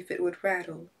to see if it would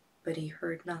rattle, but he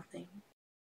heard nothing.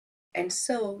 And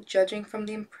so, judging from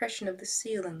the impression of the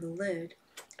seal and the lid,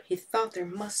 he thought there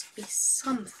must be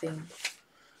something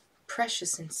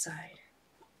precious inside.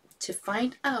 To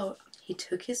find out, he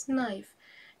took his knife,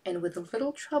 and with a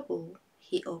little trouble,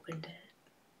 he opened it.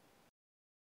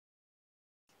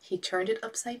 He turned it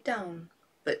upside down,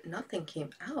 but nothing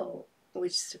came out,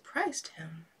 which surprised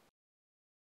him.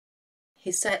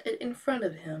 He set it in front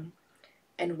of him,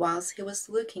 and whilst he was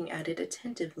looking at it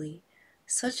attentively,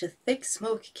 such a thick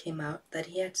smoke came out that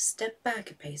he had to step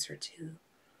back a pace or 2.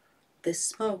 This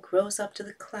smoke rose up to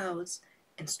the clouds,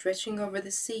 and stretching over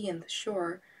the sea and the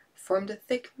shore, formed a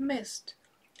thick mist,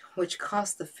 which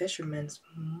caused the fishermen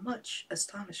much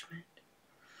astonishment.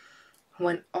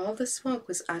 When all the smoke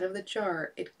was out of the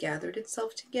jar, it gathered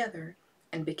itself together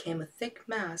and became a thick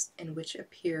mass in which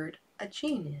appeared a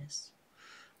genius,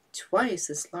 twice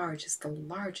as large as the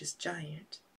largest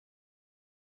giant.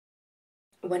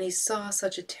 When he saw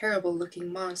such a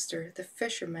terrible-looking monster, the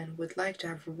fisherman would like to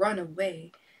have run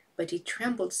away, but he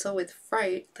trembled so with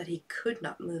fright that he could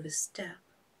not move a step.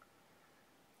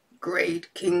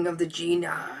 "Great king of the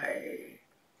genii,"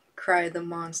 cried the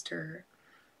monster,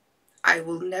 "I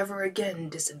will never again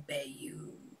disobey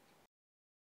you."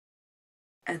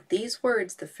 At these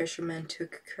words the fisherman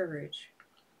took courage.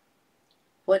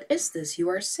 "What is this you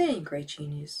are saying, great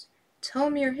genius? Tell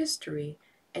me your history,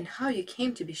 and how you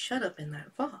came to be shut up in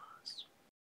that vase."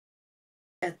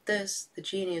 At this the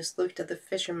genius looked at the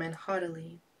fisherman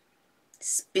haughtily.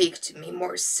 "Speak to me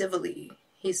more civilly,"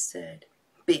 he said,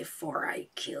 "before I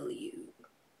kill you."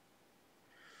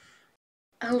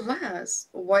 "Alas,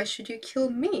 why should you kill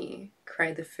me?"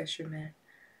 cried the fisherman.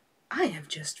 "I have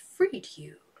just freed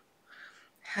you.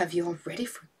 Have you already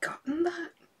forgotten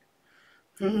that?"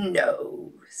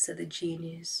 "No," said the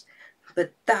genius,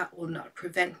 "but that will not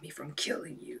prevent me from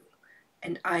killing you,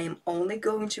 and I am only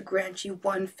going to grant you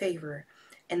one favor,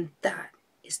 and that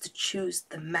is to choose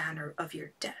the manner of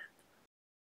your death."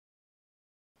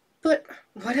 "But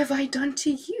what have I done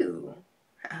to you?"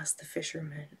 asked the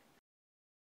fisherman.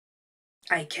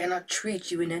 "I cannot treat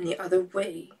you in any other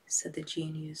way," said the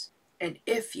genius, "and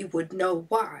if you would know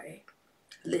why,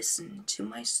 listen to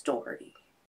my story.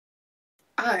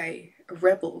 I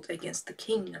rebelled against the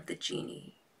king of the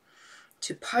genii.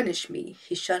 To punish me,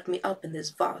 he shut me up in this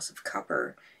vase of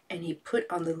copper, and he put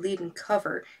on the leaden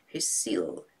cover his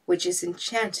seal, which is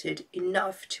enchanted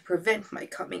enough to prevent my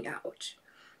coming out.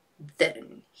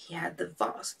 Then he had the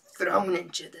vase thrown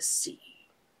into the sea.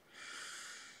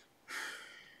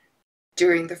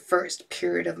 During the first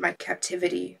period of my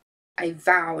captivity, I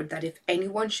vowed that if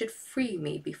anyone should free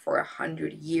me before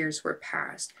 100 years were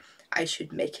past, I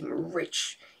should make him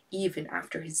rich even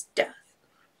after his death.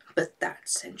 But that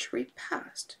century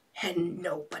passed, and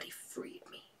nobody freed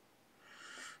me.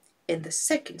 In the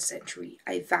second century,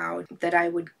 I vowed that I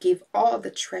would give all the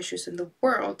treasures in the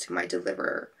world to my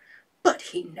deliverer, but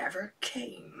he never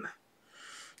came.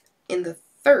 In the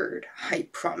third, I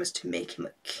promised to make him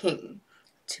a king,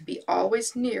 to be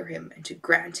always near him, and to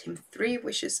grant him 3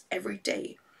 wishes every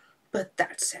day. But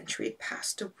that century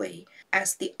passed away,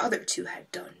 as the other 2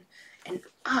 had done, and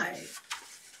I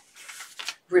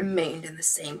remained in the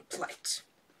same plight.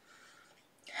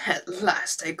 At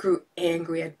last I grew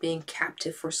angry at being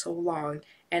captive for so long,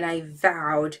 and I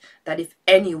vowed that if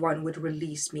anyone would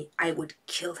release me, I would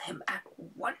kill him at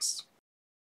once.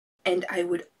 And I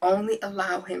would only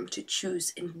allow him to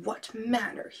choose in what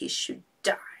manner he should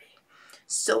die.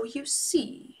 So you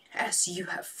see, as you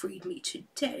have freed me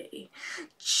today,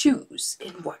 choose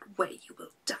in what way you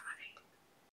will die."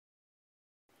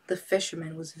 The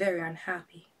fisherman was very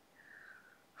unhappy.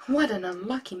 "What an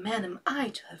unlucky man am I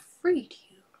to have freed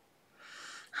you!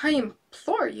 I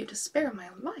implore you to spare my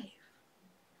life."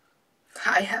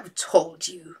 "I have told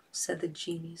you," said the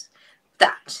genius,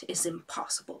 "that is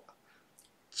impossible.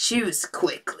 Choose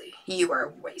quickly, you are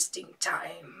wasting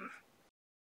time."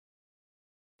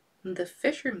 The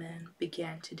fisherman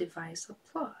began to devise a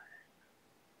plot.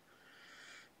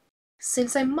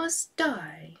 "Since I must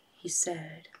die," he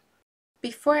said,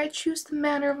 "before I choose the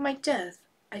manner of my death,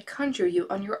 I conjure you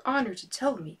on your honor to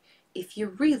tell me if you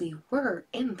really were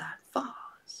in that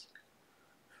vase."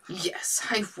 "Yes,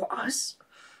 I was,"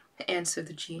 answered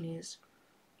the genius.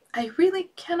 "I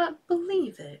really cannot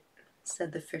believe it,"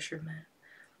 said the fisherman.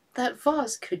 "That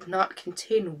vase could not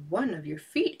contain one of your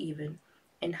feet even,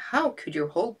 and how could your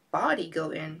whole body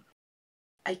go in?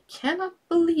 I cannot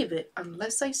believe it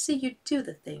unless I see you do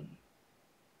the thing."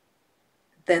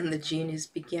 Then the genius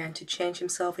began to change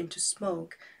himself into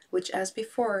smoke, which as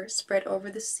before spread over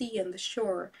the sea and the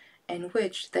shore, and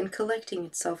which, then collecting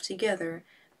itself together,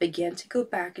 began to go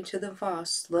back into the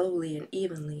vase slowly and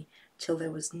evenly, till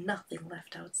there was nothing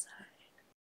left outside.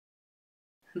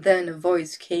 Then a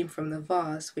voice came from the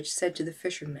vase, which said to the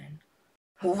fisherman,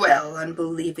 "Well,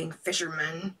 unbelieving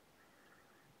fisherman,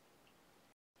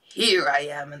 here I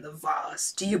am in the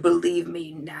vase. Do you believe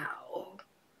me now?"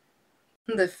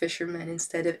 The fisherman,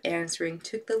 instead of answering,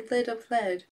 took the lid of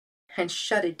lead and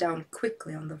shut it down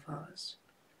quickly on the vase.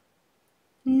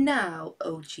 "Now,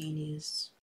 O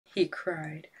genius," he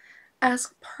cried,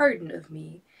 "ask pardon of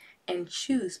me, and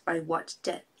choose by what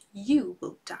death you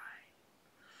will die.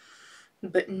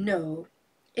 But no,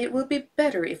 It will be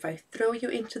better if I throw you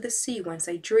into the sea whence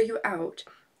I drew you out,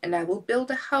 and I will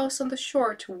build a house on the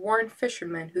shore to warn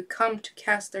fishermen who come to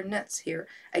cast their nets here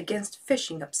against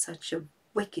fishing up such a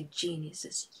wicked genius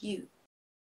as you,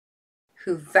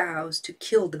 who vows to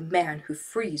kill the man who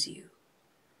frees you."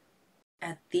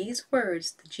 At these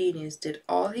words the genius did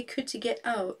all he could to get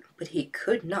out, but he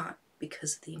could not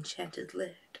because of the enchanted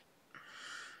lid.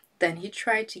 Then he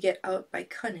tried to get out by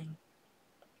cunning.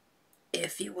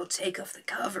 "If you will take off the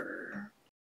cover,"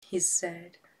 he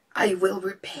said, "I will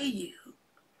repay you."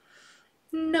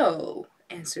 "No,"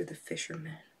 answered the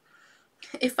fisherman.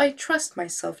 "If I trust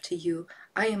myself to you,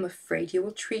 I am afraid you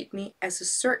will treat me as a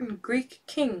certain Greek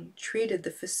king treated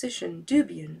the physician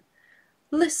Dubian.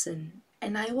 Listen,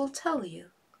 and I will tell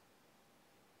you."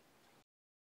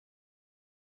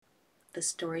 The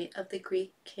story of the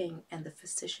Greek king and the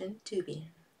physician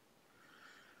Dubian.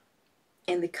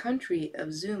 In the country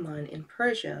of Zuman in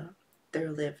Persia,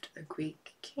 there lived a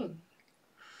Greek king.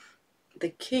 The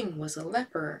king was a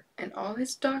leper, and all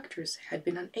his doctors had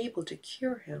been unable to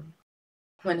cure him,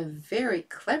 when a very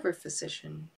clever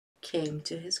physician came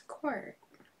to his court.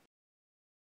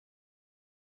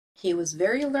 He was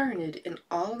very learned in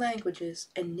all languages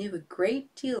and knew a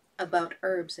great deal about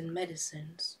herbs and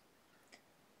medicines.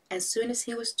 As soon as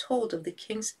he was told of the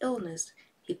king's illness,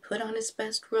 he put on his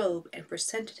best robe and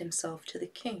presented himself to the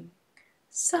king.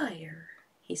 "Sire,"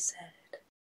 he said,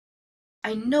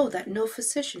 "I know that no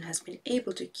physician has been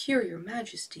able to cure your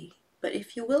majesty, but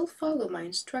if you will follow my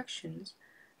instructions,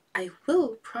 I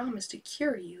will promise to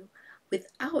cure you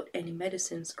without any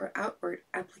medicines or outward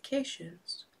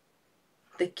applications."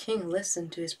 The king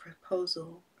listened to his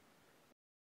proposal.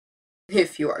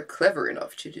 "If you are clever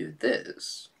enough to do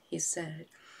this," he said,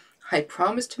 "I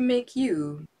promise to make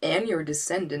you and your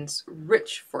descendants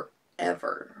rich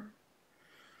forever."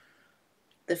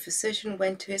 The physician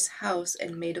went to his house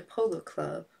and made a polo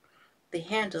club, the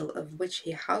handle of which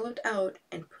he hollowed out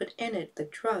and put in it the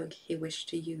drug he wished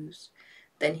to use.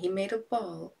 Then he made a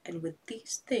ball, and with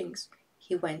these things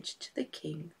he went to the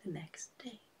king the next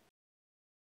day.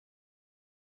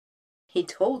 He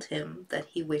told him that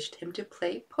he wished him to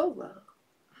play polo.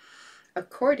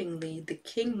 Accordingly, the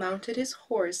king mounted his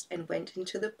horse and went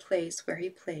into the place where he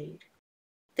played.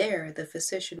 There the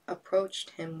physician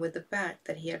approached him with the bat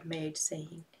that he had made,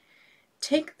 saying,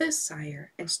 "Take this,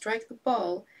 sire, and strike the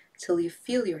ball till you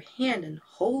feel your hand and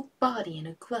whole body in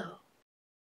a glow.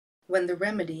 When the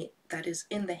remedy that is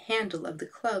in the handle of the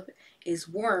club is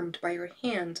warmed by your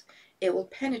hand, it will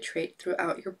penetrate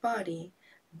throughout your body.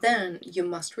 Then you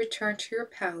must return to your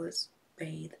palace,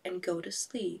 bathe, and go to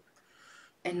sleep.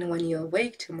 And when you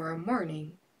awake tomorrow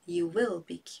morning, you will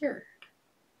be cured."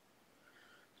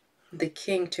 The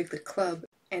king took the club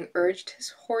and urged his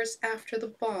horse after the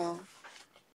ball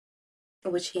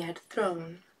which he had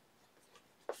thrown.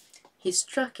 He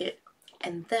struck it,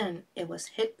 and then it was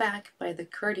hit back by the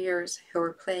courtiers who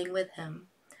were playing with him.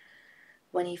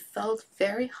 When he felt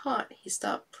very hot, he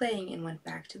stopped playing and went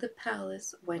back to the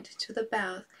palace, went into the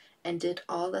bath, and did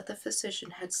all that the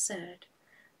physician had said.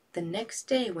 The next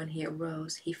day when he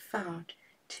arose, he found,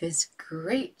 to his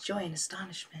great joy and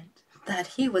astonishment, that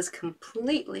he was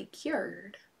completely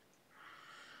cured.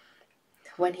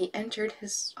 When he entered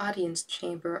his audience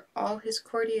chamber, all his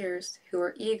courtiers, who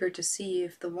were eager to see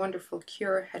if the wonderful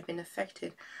cure had been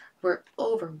effected, were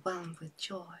overwhelmed with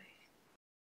joy.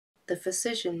 The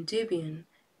physician Dubian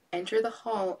entered the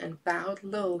hall and bowed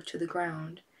low to the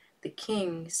ground. The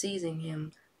king, seizing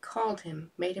him, called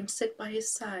him, made him sit by his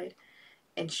side,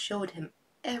 and showed him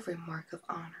every mark of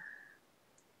honor.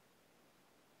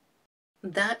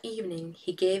 That evening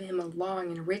he gave him a long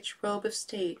and rich robe of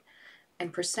state,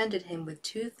 and presented him with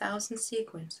 2,000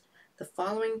 sequins. The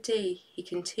following day he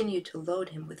continued to load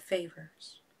him with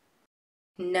favors.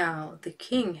 Now the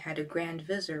king had a grand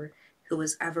vizier who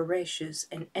was avaricious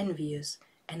and envious,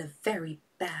 and a very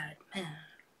bad man.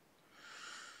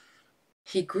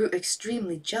 He grew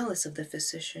extremely jealous of the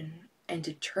physician, and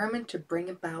determined to bring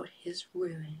about his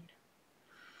ruin.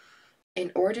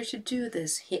 In order to do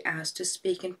this, he asked to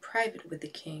speak in private with the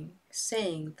king,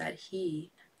 saying that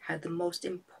he had the most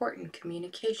important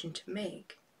communication to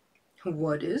make.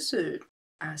 "What is it?"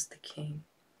 asked the king.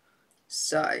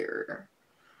 "Sire,"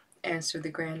 answered the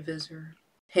Grand Vizier,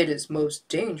 "it is most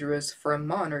dangerous for a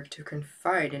monarch to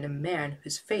confide in a man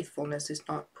whose faithfulness is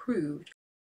not proved.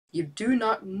 You do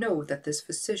not know that this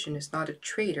physician is not a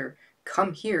traitor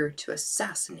come here to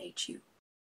assassinate you."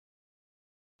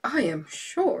 "I am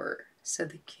sure,"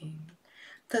 said the king,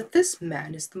 "that this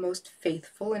man is the most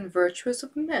faithful and virtuous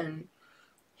of men.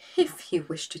 If he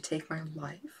wished to take my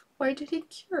life, why did he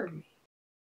cure me?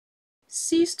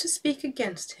 Cease to speak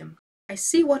against him. I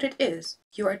see what it is.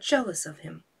 You are jealous of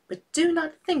him, but do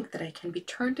not think that I can be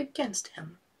turned against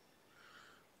him.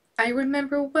 I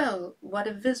remember well what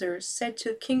a vizier said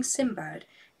to King Sinbad,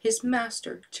 his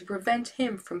master, to prevent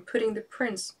him from putting the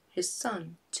prince, his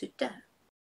son, to death.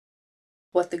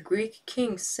 What the Greek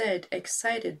king said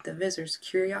excited the vizier's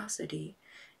curiosity,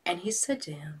 and he said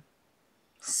to him,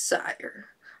 Sire,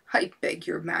 I beg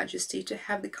your majesty to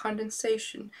have the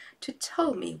condescension to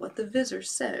tell me what the vizier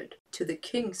said to the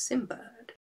king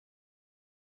Sinbad.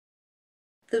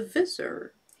 The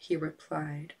vizier, he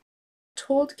replied,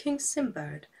 told King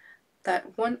Sinbad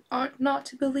that one ought not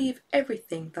to believe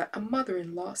everything that a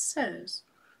mother-in-law says,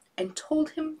 and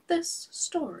told him this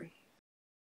story.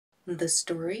 The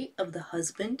story of the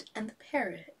husband and the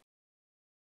parrot.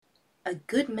 A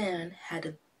good man had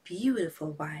a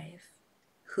beautiful wife,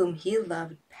 whom he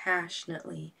loved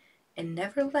passionately and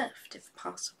never left if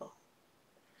possible.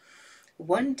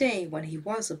 One day when he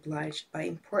was obliged by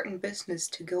important business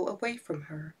to go away from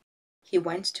her, he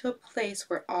went to a place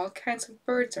where all kinds of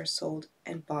birds are sold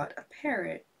and bought a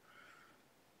parrot.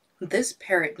 This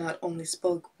parrot not only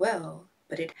spoke well,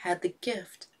 but it had the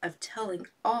gift of telling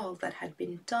all that had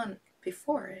been done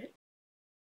before it.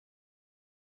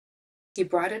 He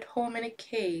brought it home in a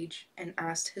cage and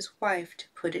asked his wife to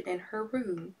put it in her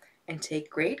room and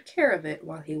take great care of it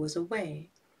while he was away.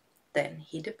 Then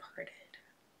he departed.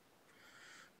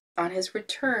 On his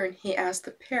return, he asked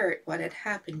the parrot what had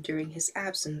happened during his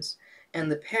absence,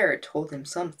 and the parrot told him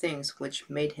some things which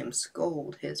made him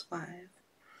scold his wife.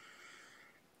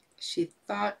 She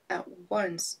thought at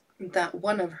once that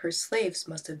one of her slaves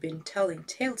must have been telling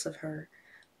tales of her,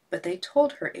 but they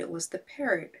told her it was the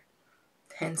parrot,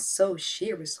 and so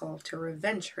she resolved to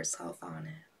revenge herself on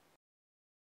it.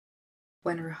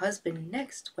 When her husband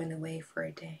next went away for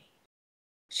a day,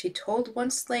 she told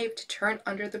one slave to turn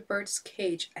under the bird's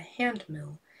cage a hand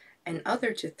mill,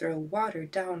 another to throw water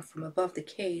down from above the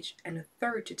cage, and a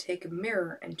third to take a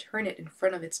mirror and turn it in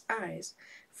front of its eyes,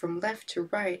 from left to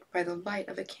right by the light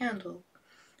of a candle.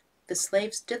 The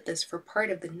slaves did this for part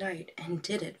of the night, and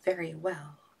did it very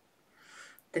well.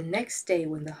 The next day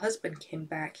when the husband came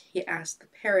back, he asked the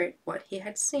parrot what he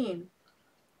had seen.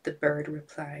 The bird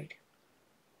replied,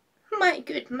 My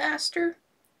good master,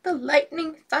 the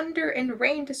lightning, thunder, and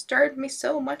rain disturbed me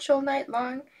so much all night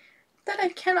long that I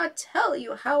cannot tell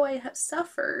you how I have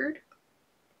suffered.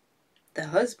 The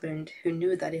husband, who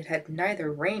knew that it had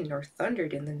neither rained nor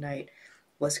thundered in the night,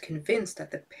 was convinced that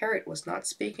the parrot was not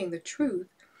speaking the truth,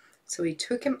 so he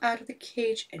took him out of the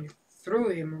cage and threw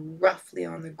him roughly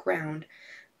on the ground,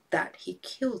 that he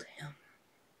killed him.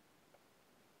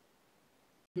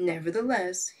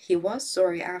 Nevertheless, he was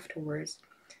sorry afterwards,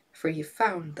 for he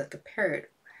found that the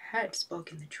parrot had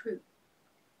spoken the truth.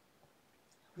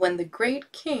 When the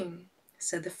great king,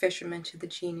 said the fisherman to the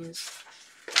genius,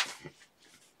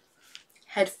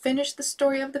 had finished the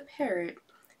story of the parrot,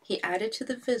 he added to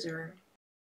the vizier,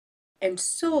 And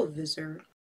so, vizier,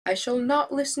 I shall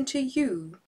not listen to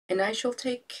you, and I shall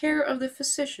take care of the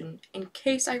physician in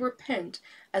case I repent,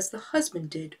 as the husband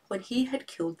did when he had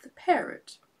killed the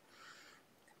parrot.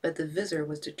 But the vizier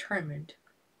was determined.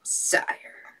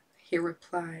 Sire, he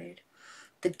replied,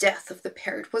 the death of the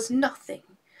parrot was nothing,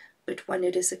 but when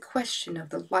it is a question of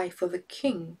the life of a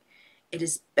king, it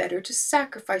is better to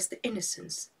sacrifice the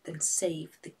innocent than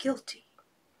save the guilty.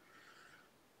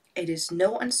 It is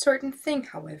no uncertain thing,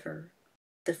 however.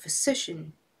 The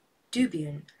physician,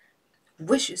 Dubian,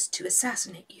 wishes to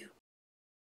assassinate you.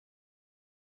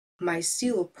 My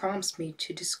seal prompts me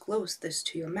to disclose this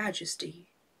to your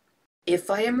majesty. If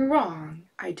I am wrong,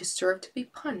 I deserve to be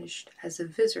punished as the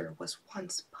vizier was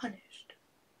once punished.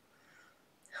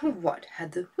 What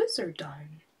had the vizier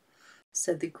done?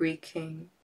 Said the Greek king,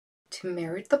 to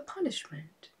merit the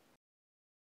punishment.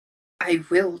 I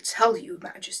will tell you,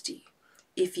 majesty,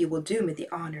 if you will do me the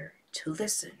honor to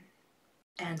listen,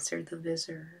 answered the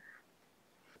vizier.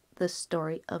 The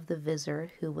story of the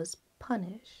vizier who was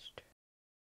punished.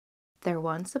 There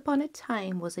once upon a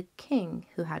time was a king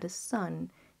who had a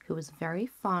son who was very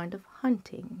fond of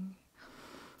hunting.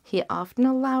 He often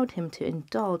allowed him to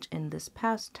indulge in this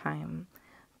pastime,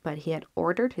 but he had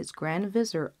ordered his grand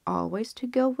vizier always to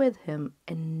go with him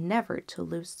and never to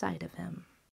lose sight of him.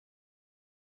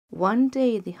 One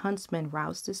day the huntsman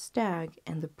roused a stag,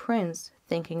 and the prince,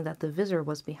 thinking that the vizier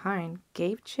was behind,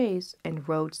 gave chase and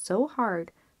rode so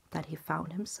hard that he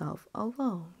found himself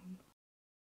alone.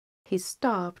 He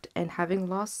stopped, and having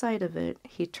lost sight of it,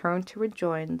 he turned to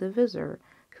rejoin the vizier,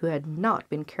 who had not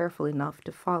been careful enough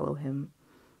to follow him,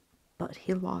 but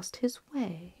he lost his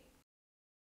way.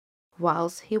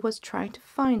 Whilst he was trying to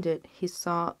find it, he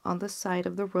saw on the side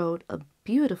of the road a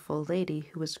beautiful lady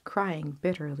who was crying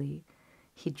bitterly.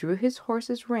 He drew his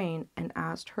horse's rein and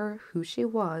asked her who she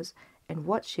was and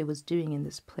what she was doing in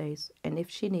this place, and if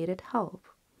she needed help.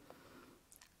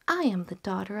 "I am the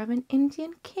daughter of an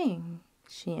Indian king,"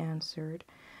 she answered,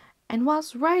 "and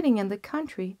whilst riding in the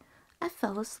country, I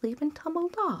fell asleep and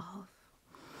tumbled off.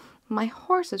 My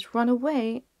horse has run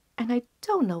away, and I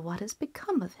don't know what has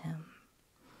become of him."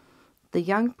 The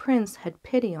young prince had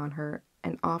pity on her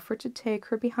and offered to take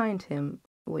her behind him,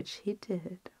 which he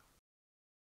did.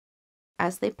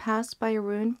 As they passed by a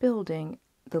ruined building,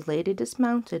 the lady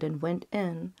dismounted and went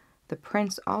in. The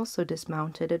prince also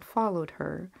dismounted and followed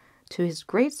her. To his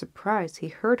great surprise, he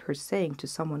heard her saying to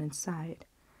someone inside,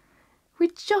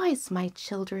 "Rejoice, my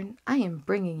children, I am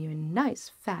bringing you a nice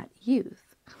fat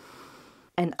youth."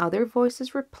 And other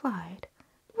voices replied,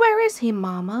 "Where is he,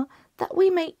 Mamma, that we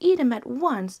may eat him at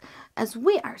once, as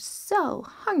we are so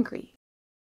hungry?"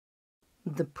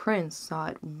 The prince saw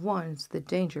at once the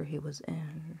danger he was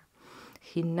in.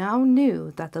 He now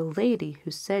knew that the lady who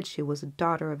said she was a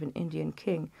daughter of an Indian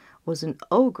king was an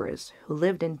ogress who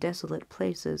lived in desolate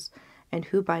places, and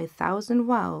who by 1,000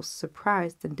 wiles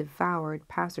surprised and devoured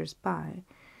passers-by.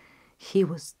 He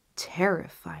was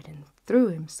terrified and threw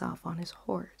himself on his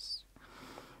horse.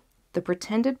 The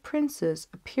pretended princess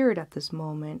appeared at this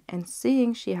moment, and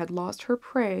seeing she had lost her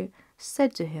prey,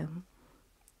 said to him,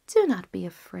 "Do not be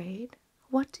afraid.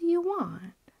 What do you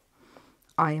want?"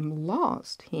 "I am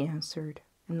lost," he answered,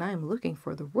 "and I am looking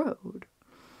for the road."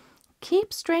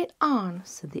 "Keep straight on,"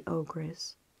 said the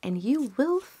ogress, "and you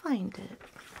will find it."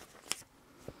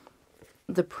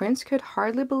 The prince could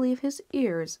hardly believe his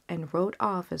ears and rode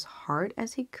off as hard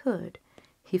as he could.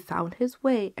 He found his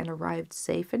way and arrived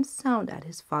safe and sound at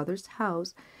his father's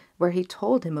house, where he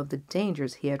told him of the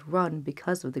dangers he had run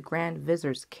because of the Grand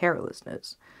Vizier's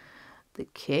carelessness. The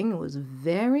king was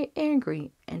very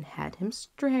angry and had him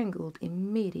strangled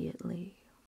immediately.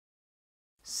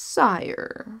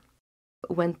 "Sire,"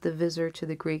 went the vizier to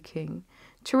the Greek king,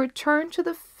 "to return to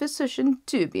the physician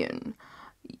Dubian.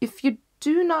 If you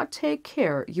do not take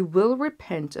care, you will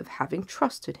repent of having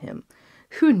trusted him.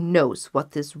 Who knows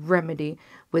what this remedy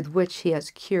with which he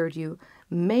has cured you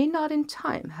may not in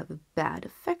time have a bad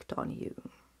effect on you."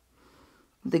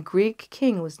 The Greek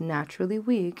king was naturally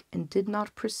weak and did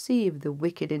not perceive the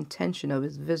wicked intention of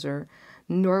his vizier,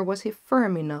 nor was he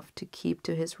firm enough to keep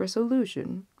to his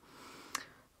resolution.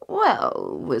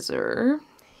 "Well, vizier,"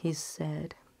 he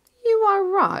said, "you are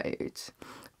right.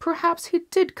 Perhaps he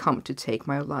did come to take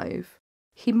my life.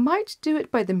 He might do it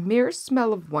by the mere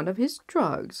smell of one of his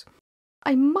drugs.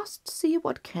 I must see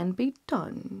what can be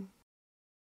done."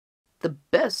 "The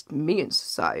best means,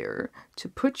 sire, to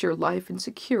put your life in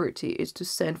security is to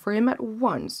send for him at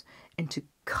once, and to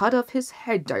cut off his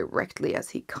head directly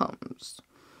as he comes,"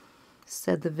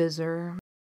 said the vizier.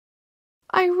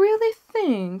 "I really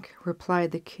think,"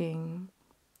 replied the king,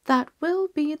 "that will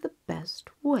be the best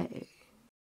way."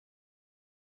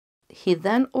 He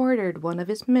then ordered one of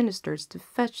his ministers to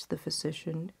fetch the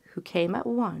physician, who came at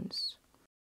once.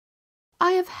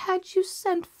 "I have had you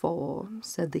sent for,"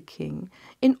 said the king,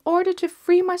 "in order to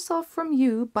free myself from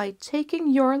you by taking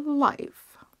your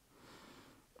life."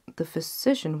 The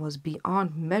physician was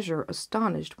beyond measure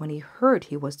astonished when he heard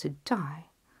he was to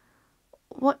die.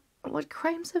 What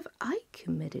crimes have I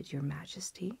committed, your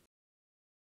majesty?"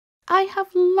 "I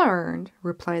have learned,"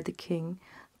 replied the king,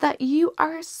 "that you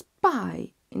are a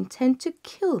spy, intent to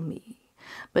kill me.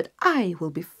 But I will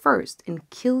be first and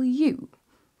kill you.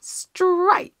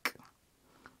 Strike!"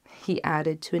 he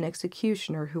added to an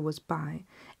executioner who was by,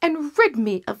 "and rid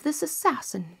me of this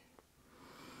assassin."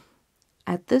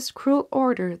 At this cruel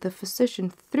order, the physician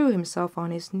threw himself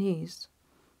on his knees.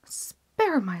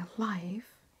 "Spare my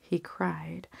life," he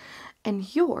cried,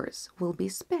 "and yours will be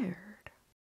spared."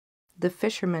 The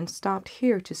fisherman stopped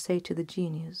here to say to the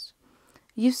genius,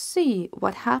 "You see,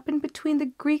 what happened between the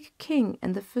Greek king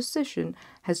and the physician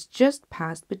has just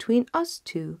passed between us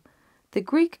two. The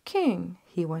Greek king,"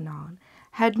 he went on,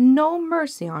 "had no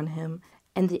mercy on him,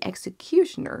 and the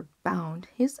executioner bound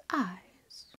his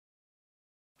eyes."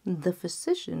 The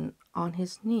physician, on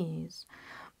his knees,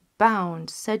 bound,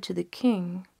 said to the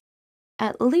king,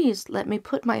 "At least let me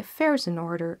put my affairs in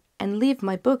order, and leave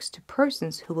my books to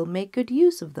persons who will make good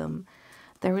use of them.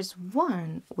 There is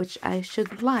one which I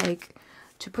should like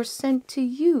to present to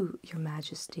you, your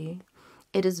majesty.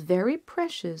 It is very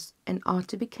precious, and ought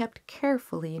to be kept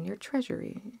carefully in your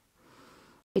treasury.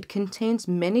 It contains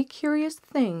many curious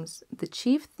things, the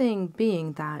chief thing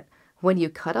being that, when you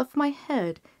cut off my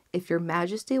head, if your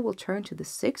majesty will turn to the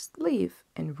 6th leaf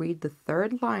and read the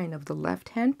 3rd line of the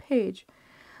left-hand page,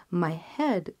 My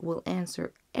head will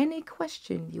answer any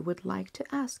question you would like to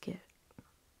ask it."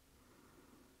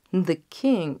 The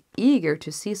king, eager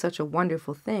to see such a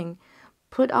wonderful thing,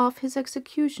 put off his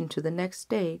execution to the next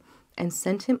day and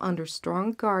sent him under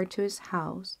strong guard to his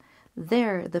house.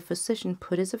 There the physician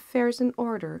put his affairs in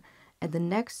order, and the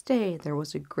next day there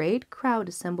was a great crowd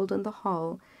assembled in the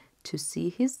hall to see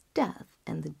his death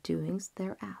and the doings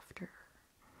thereafter.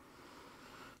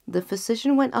 The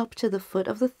physician went up to the foot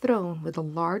of the throne with a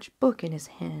large book in his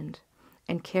hand,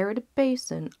 and carried a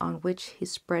basin on which he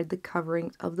spread the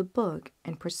covering of the book,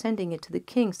 and presenting it to the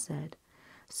king said,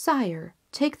 "Sire,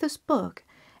 take this book,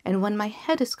 and when my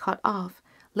head is cut off,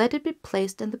 let it be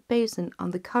placed in the basin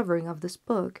on the covering of this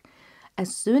book.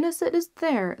 As soon as it is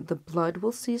there, the blood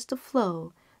will cease to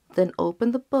flow. Then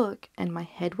open the book, and my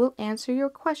head will answer your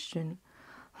question.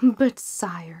 But,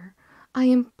 sire, I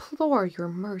implore your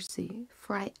mercy,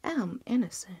 for I am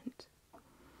innocent."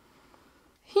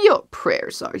 "Your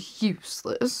prayers are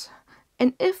useless,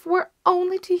 "And if were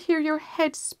only to hear your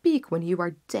head speak when you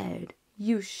are dead,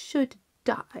 you should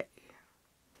die."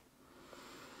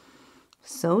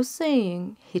 So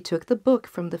saying, he took the book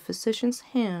from the physician's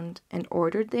hand and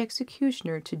ordered the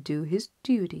executioner to do his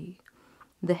duty.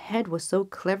 The head was so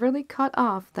cleverly cut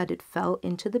off that it fell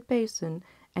into the basin,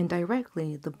 and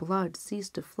directly the blood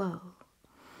ceased to flow.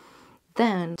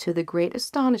 Then, to the great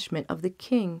astonishment of the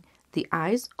king, the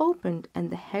eyes opened, and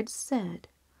the head said,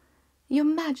 "Your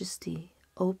Majesty,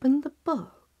 open the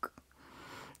book."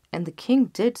 And the king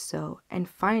did so, and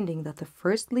finding that the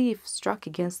first leaf struck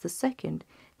against the second,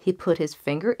 he put his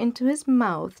finger into his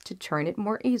mouth to turn it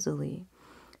more easily.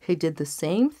 He did the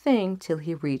same thing till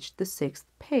he reached the 6th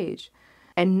page,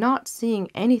 and not seeing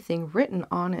anything written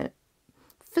on it,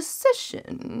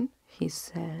 "Physician," he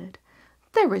said,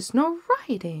 "there is no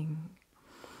writing."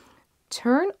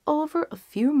 "Turn over a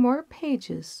few more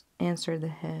pages," answered the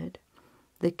head.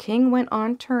 The king went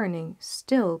on turning,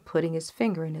 still putting his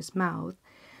finger in his mouth,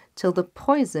 till the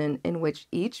poison in which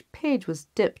each page was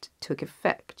dipped took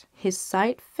effect. His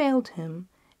sight failed him,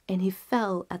 and he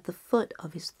fell at the foot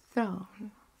of his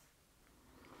throne.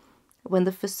 When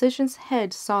the physician's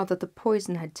head saw that the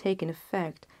poison had taken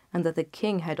effect, and that the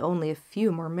king had only a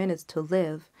few more minutes to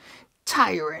live,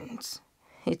 "Tyrant,"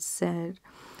 it said,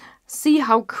 "see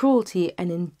how cruelty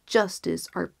and injustice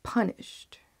are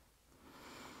punished."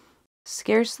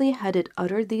 Scarcely had it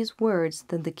uttered these words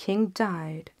than the king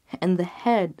died, and the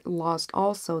head lost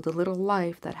also the little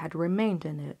life that had remained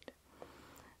in it.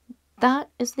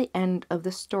 That is the end of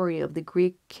the story of the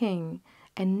Greek king,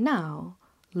 and now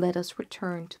let us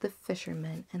return to the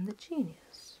fisherman and the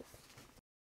genius.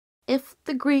 "If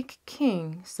the Greek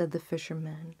king," said the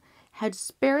fisherman, "had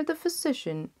spared the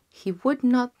physician, he would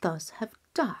not thus have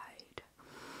died.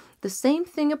 The same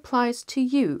thing applies to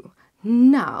you.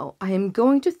 Now I am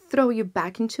going to throw you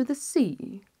back into the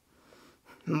sea."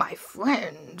 "My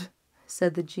friend,"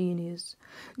 said the genius,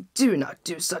 "do not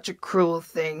do such a cruel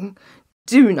thing.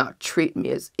 Do not treat me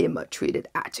as Imma treated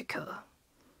Attica."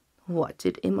 "What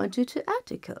did Imma do to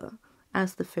Attica?"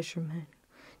 asked the fisherman.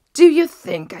 "Do you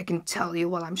think I can tell you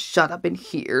while I'm shut up in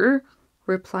here?"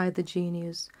 replied the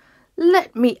genius.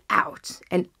 "Let me out,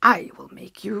 and I will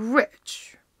make you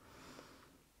rich."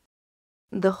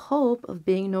 The hope of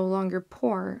being no longer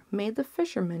poor made the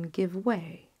fisherman give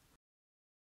way.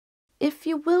 "If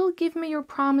you will give me your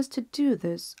promise to do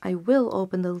this, I will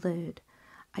open the lid.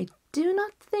 I do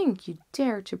not think you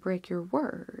dare to break your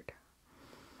word."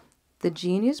 The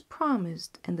genius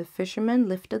promised, and the fisherman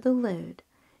lifted the lid.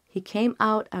 He came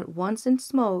out at once in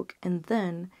smoke, and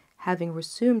then, having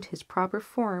resumed his proper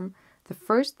form, the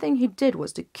first thing he did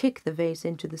was to kick the vase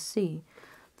into the sea.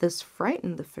 This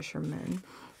frightened the fisherman,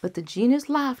 but the genius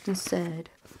laughed and said,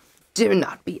 "Do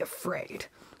not be afraid.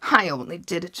 I only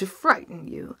did it to frighten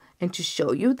you, and to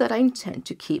show you that I intend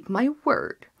to keep my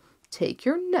word. Take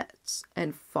your nets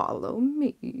and follow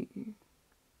me."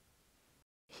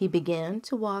 He began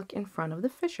to walk in front of the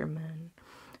fisherman,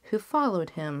 who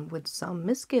followed him with some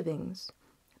misgivings.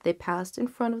 They passed in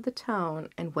front of the town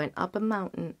and went up a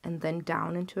mountain and then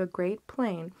down into a great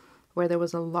plain, where there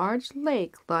was a large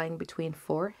lake lying between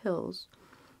 4 hills.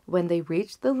 When they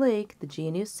reached the lake, the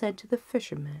genius said to the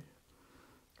fisherman,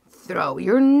 "Throw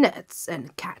your nets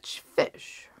and catch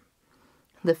fish."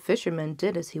 The fisherman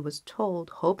did as he was told,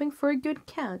 hoping for a good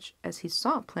catch, as he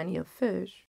saw plenty of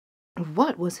fish.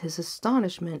 What was his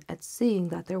astonishment at seeing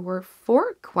that there were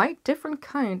 4 quite different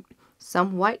kinds,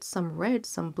 some white, some red,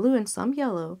 some blue, and some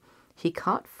yellow. He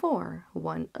caught 4,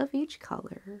 one of each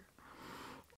color.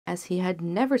 As he had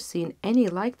never seen any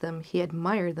like them, he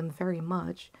admired them very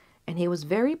much, and he was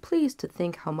very pleased to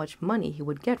think how much money he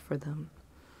would get for them.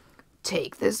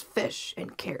 Take this fish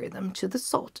and carry them to the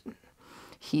Sultan.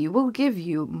 He will give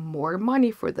you more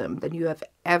money for them than you have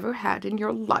ever had in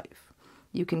your life.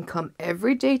 You can come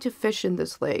every day to fish in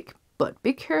this lake, but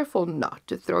be careful not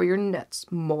to throw your nets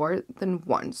more than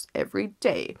once every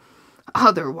day.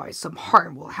 Otherwise, some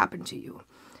harm will happen to you.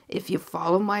 If you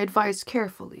follow my advice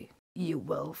carefully, you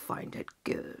will find it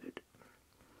good."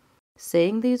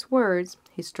 Saying these words,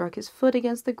 he struck his foot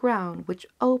against the ground, which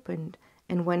opened,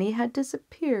 and when he had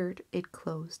disappeared, it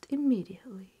closed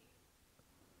immediately.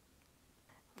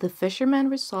 The fisherman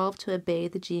resolved to obey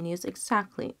the genius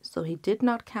exactly, so he did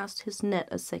not cast his net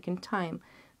a second time,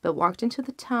 but walked into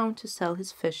the town to sell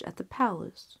his fish at the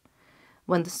palace.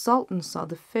 When the Sultan saw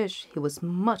the fish, he was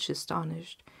much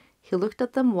astonished. He looked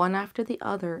at them one after the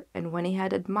other, and when he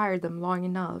had admired them long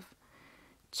enough,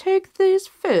 "Take these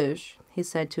fish," he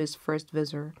said to his first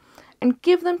visitor, "and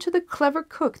give them to the clever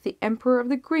cook the Emperor of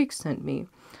the Greeks sent me.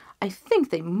 I think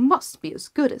they must be as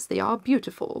good as they are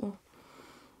beautiful."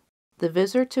 The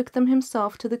vizier took them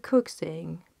himself to the cook,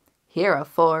 saying, "Here are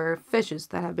 4 fishes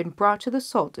that have been brought to the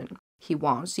Sultan. He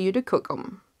wants you to cook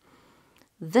 'em."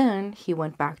 Then he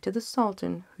went back to the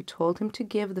Sultan, who told him to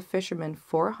give the fisherman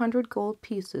 400 gold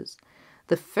pieces.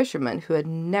 The fisherman, who had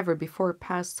never before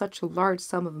passed such a large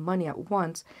sum of money at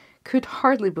once, could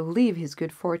hardly believe his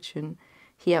good fortune.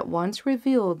 He at once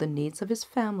revealed the needs of his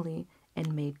family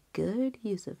and made good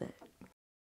use of it.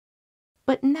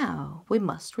 But now we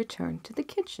must return to the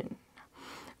kitchen,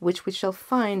 which we shall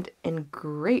find in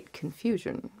great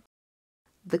confusion.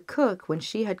 The cook, when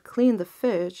she had cleaned the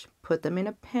fish, put them in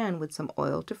a pan with some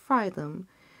oil to fry them.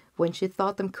 When she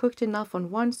thought them cooked enough on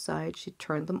one side, she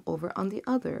turned them over on the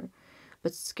other.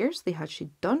 But scarcely had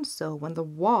she done so when the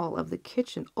wall of the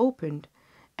kitchen opened,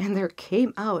 and there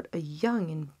came out a young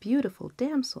and beautiful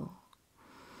damsel.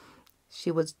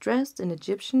 She was dressed in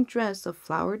Egyptian dress of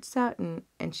flowered satin,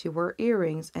 and she wore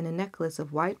earrings and a necklace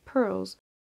of white pearls,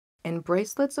 and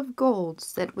bracelets of gold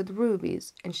set with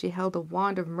rubies, and she held a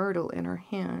wand of myrtle in her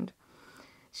hand.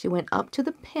 She went up to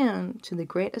the pan, to the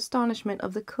great astonishment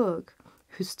of the cook,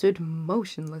 who stood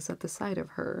motionless at the sight of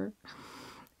her.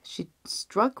 She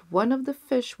struck one of the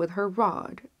fish with her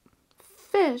rod.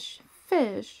 "Fish,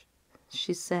 fish,"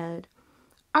 she said,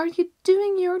 "are you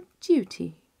doing your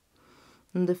duty?"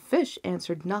 And the fish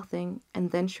answered nothing, and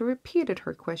then she repeated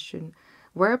her question,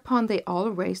 whereupon they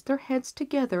all raised their heads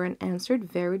together and answered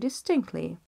very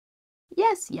distinctly,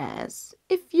 "Yes, yes,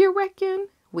 if you reckon,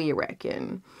 we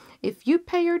reckon. If you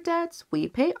pay your debts, we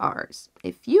pay ours.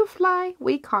 If you fly,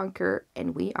 we conquer,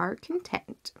 and we are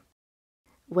content."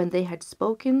 When they had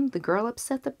spoken, the girl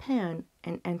upset the pan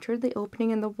and entered the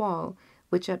opening in the wall,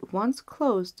 which at once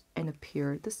closed and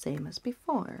appeared the same as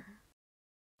before.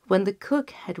 When the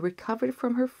cook had recovered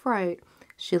from her fright,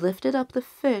 she lifted up the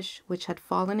fish which had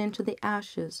fallen into the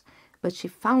ashes, but she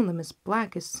found them as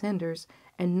black as cinders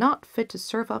and not fit to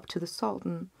serve up to the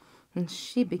Sultan, and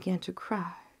she began to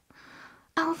cry.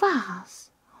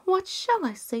 "Alas, what shall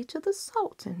I say to the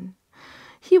Sultan?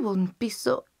 He will be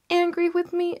so angry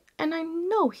with me, and I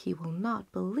know he will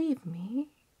not believe me."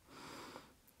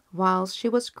 Whilst she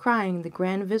was crying, the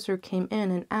Grand Vizier came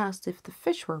in and asked if the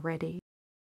fish were ready.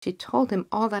 She told him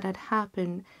all that had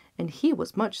happened, and he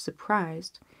was much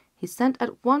surprised. He sent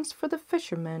at once for the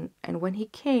fisherman, and when he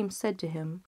came, said to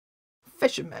him,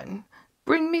 "Fisherman,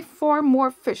 bring me 4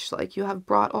 more fish like you have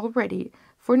brought already,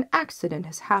 for an accident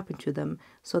has happened to them,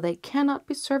 so they cannot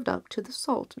be served up to the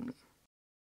Sultan."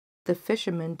 The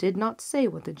fisherman did not say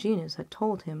what the genius had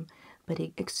told him, but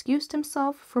he excused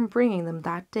himself from bringing them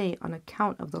that day on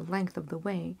account of the length of the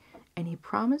way, and he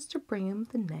promised to bring them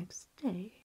the next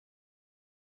day.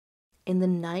 In the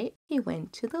night he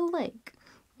went to the lake,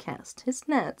 cast his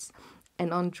nets,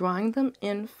 and on drawing them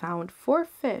in found 4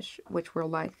 fish which were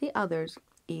like the others,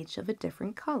 each of a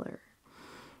different color.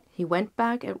 He went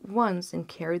back at once and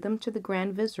carried them to the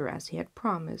Grand Vizier as he had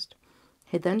promised.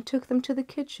 He then took them to the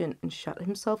kitchen and shut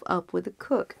himself up with the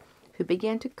cook, who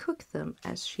began to cook them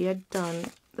as she had done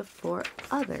the 4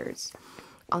 others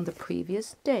on the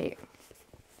previous day.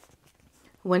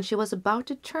 When she was about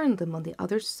to turn them on the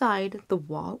other side, the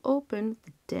wall opened,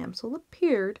 the damsel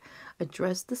appeared,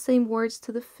 addressed the same words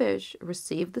to the fish,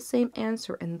 received the same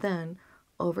answer, and then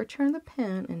overturned the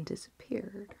pan and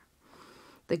disappeared.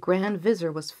 The Grand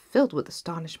Vizier was filled with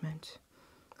astonishment.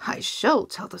 "I shall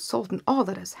tell the Sultan all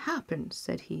that has happened,"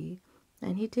 said he,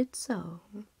 and he did so.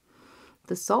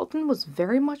 The Sultan was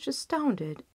very much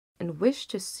astounded and wished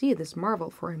to see this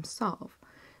marvel for himself,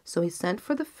 so he sent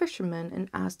for the fisherman and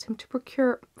asked him to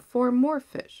procure 4 more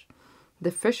fish.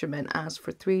 The fisherman asked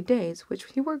for 3 days, which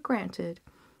he were granted.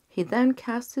 He then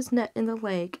cast his net in the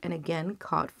lake and again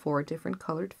caught 4 different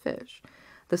colored fish.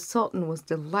 The Sultan was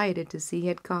delighted to see he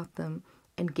had caught them,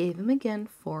 and gave him again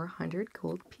 400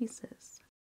 gold pieces.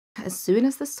 As soon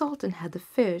as the Sultan had the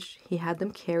fish, he had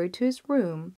them carried to his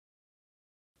room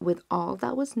with all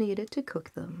that was needed to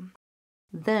cook them.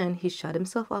 Then he shut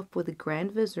himself up with the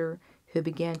Grand Vizier, who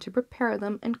began to prepare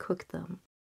them and cook them.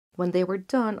 When they were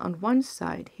done on one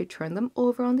side, he turned them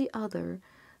over on the other.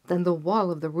 Then the wall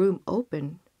of the room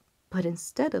opened, but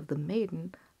instead of the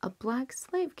maiden, a black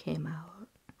slave came out.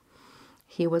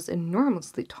 He was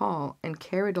enormously tall and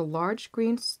carried a large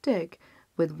green stick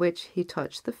with which he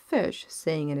touched the fish,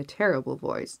 saying in a terrible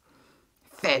voice,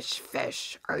 "Fish,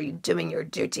 fish, are you doing your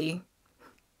duty?"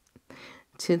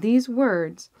 To these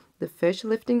words, the fish,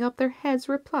 lifting up their heads,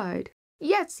 replied,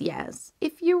 "Yes, yes.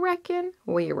 If you reckon,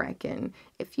 we reckon.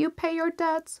 If you pay your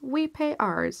debts, we pay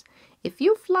ours. If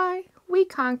you fly, we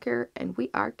conquer, and we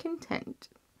are content."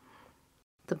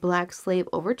 The black slave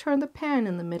overturned the pan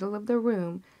in the middle of the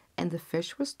room, and the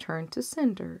fish was turned to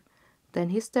cinder. Then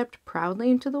he stepped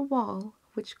proudly into the wall,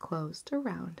 which closed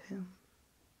around him.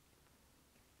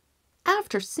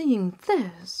 "After seeing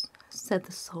this," said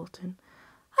the Sultan,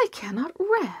 "I cannot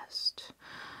rest.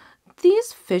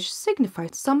 These fish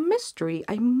signified some mystery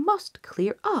I must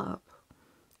clear up."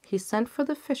 He sent for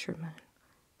the fishermen.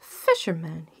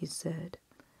 "Fishermen," he said,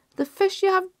 "the fish you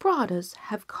have brought us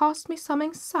have caused me some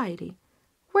anxiety.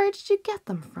 Where did you get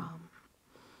them from?"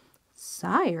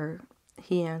 "Sire,"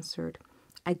 he answered,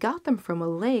 "I got them from a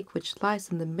lake which lies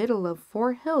in the middle of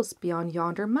 4 hills beyond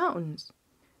yonder mountains."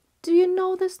 "Do you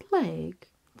know this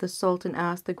lake?" the Sultan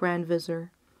asked the Grand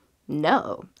Vizier.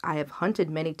 "No, I have hunted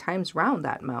many times round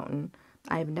that mountain.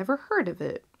 I have never heard of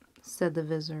it," said the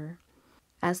Vizier.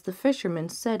 As the fisherman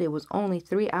said it was only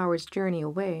 3 hours' journey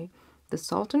away, the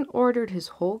Sultan ordered his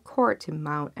whole court to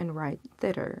mount and ride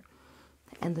thither,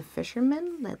 and the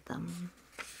fishermen led them.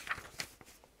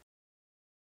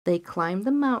 They climbed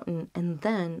the mountain, and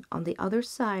then, on the other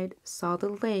side, saw the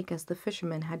lake as the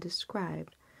fisherman had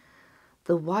described.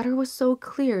 The water was so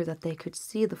clear that they could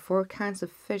see the 4 kinds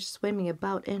of fish swimming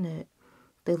about in it.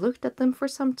 They looked at them for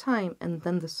some time, and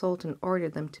then the Sultan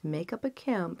ordered them to make up a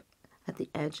camp at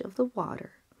the edge of the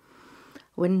water.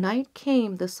 When night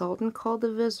came, the Sultan called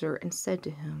the Vizier and said to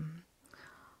him,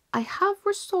 "I have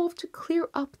resolved to clear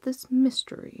up this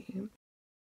mystery.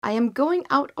 I am going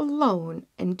out alone,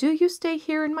 and do you stay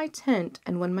here in my tent,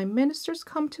 and when my ministers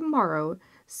come tomorrow,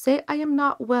 say I am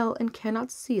not well and cannot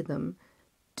see them.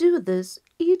 Do this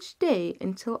each day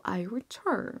until I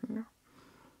return."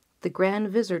 The Grand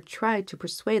Vizier tried to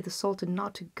persuade the Sultan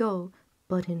not to go,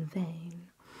 but in vain.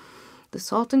 The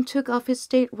Sultan took off his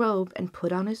state robe and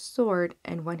put on his sword,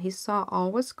 and when he saw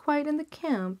all was quiet in the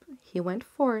camp, he went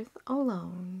forth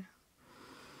alone.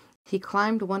 He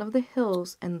climbed one of the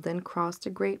hills and then crossed a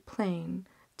great plain,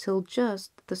 till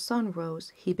just the sun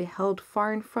rose he beheld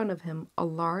far in front of him a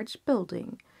large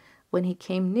building. When he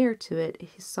came near to it,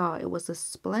 he saw it was a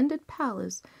splendid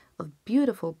palace of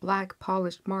beautiful black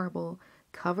polished marble,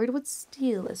 covered with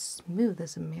steel as smooth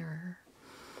as a mirror.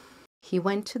 He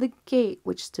went to the gate,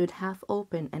 which stood half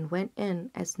open, and went in,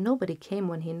 as nobody came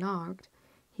when he knocked.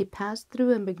 He passed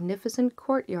through a magnificent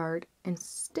courtyard, and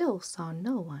still saw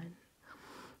no one,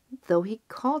 though he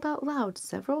called out loud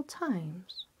several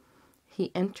times.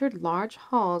 He entered large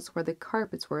halls where the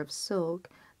carpets were of silk,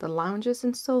 the lounges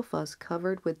and sofas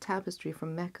covered with tapestry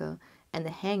from Mecca, and the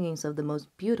hangings of the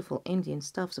most beautiful Indian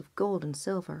stuffs of gold and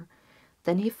silver.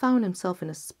 Then he found himself in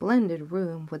a splendid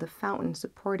room with a fountain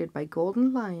supported by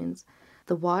golden lions.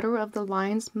 The water of the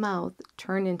lion's mouth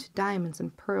turned into diamonds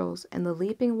and pearls, and the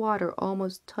leaping water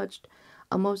almost touched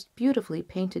a most beautifully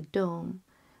painted dome.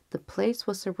 The place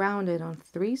was surrounded on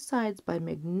 3 sides by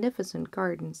magnificent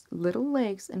gardens, little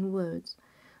lakes, and woods.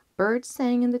 Birds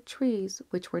sang in the trees,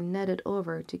 which were netted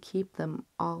over to keep them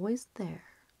always there.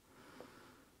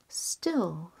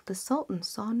 Still the Sultan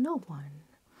saw no one,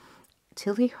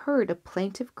 till he heard a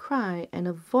plaintive cry and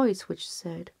a voice which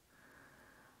said,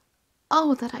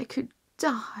 "Oh, that I could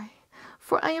die,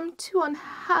 for I am too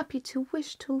unhappy to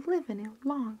wish to live any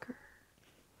longer."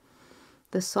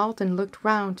 The Sultan looked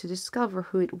round to discover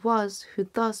who it was who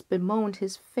thus bemoaned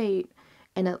his fate,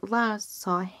 and at last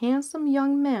saw a handsome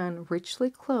young man, richly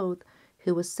clothed,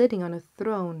 who was sitting on a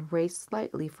throne raised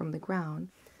slightly from the ground,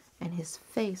 and his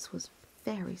face was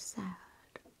very sad.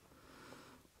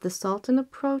 The Sultan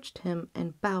approached him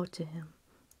and bowed to him.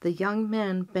 The young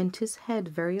man bent his head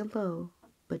very low,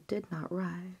 but did not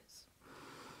rise.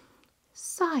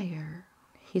 "Sire,"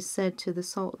 he said to the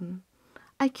Sultan,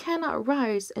 "I cannot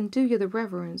rise and do you the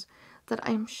reverence that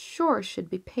I am sure should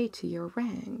be paid to your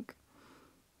rank."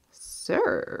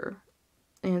 "Sir,"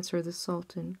 answered the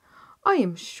Sultan, "I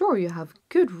am sure you have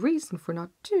good reason for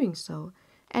not doing so,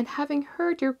 and having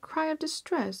heard your cry of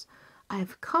distress, I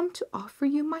have come to offer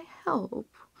you my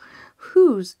help.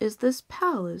 Whose is this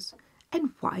palace,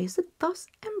 and why is it thus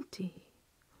empty?"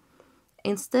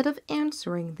 Instead of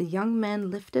answering, the young man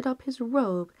lifted up his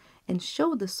robe and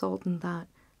showed the Sultan that,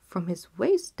 from his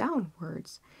waist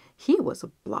downwards, he was a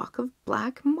block of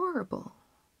black marble.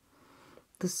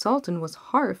 The Sultan was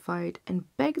horrified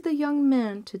and begged the young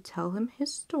man to tell him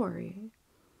his story.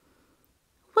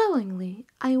 "Willingly,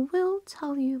 I will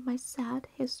tell you my sad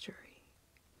history,"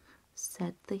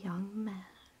 said the young man.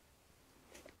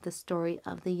 The story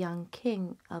of the young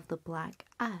king of the Black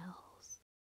Isles.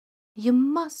 "You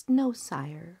must know,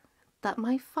 sire, that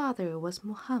my father was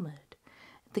Muhammad,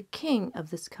 the king of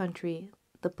this country,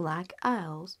 the Black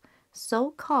Isles,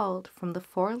 so called from the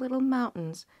 4 little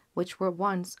mountains which were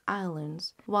once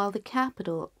islands, while the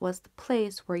capital was the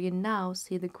place where you now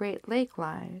see the great lake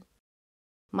lie.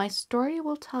 My story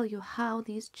will tell you how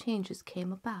these changes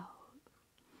came about.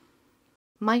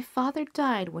 My father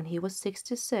died when he was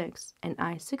 66, and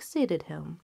I succeeded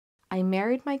him. I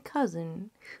married my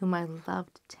cousin, whom I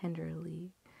loved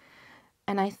tenderly,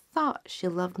 and I thought she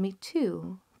loved me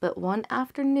too. But one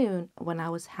afternoon, when I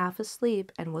was half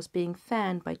asleep and was being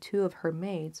fanned by 2 of her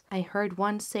maids, I heard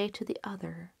one say to the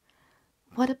other,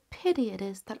 'What a pity it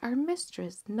is that our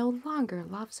mistress no longer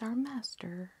loves our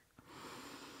master.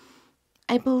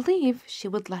 I believe she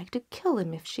would like to kill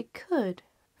him if she could,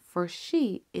 for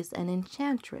she is an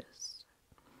enchantress.'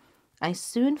 I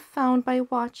soon found by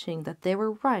watching that they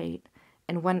were right,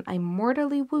 and when I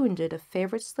mortally wounded a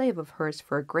favorite slave of hers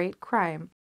for a great crime,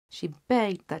 she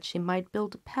begged that she might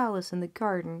build a palace in the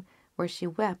garden, where she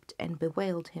wept and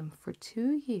bewailed him for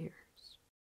 2 years.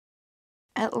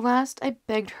 At last I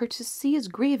begged her to cease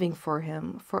grieving for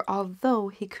him, for although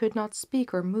he could not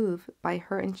speak or move, by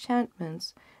her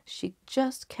enchantments she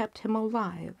just kept him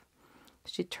alive.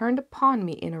 She turned upon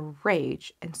me in a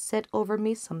rage and said over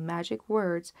me some magic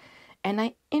words, and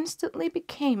I instantly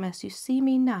became, as you see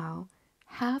me now,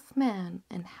 half man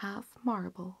and half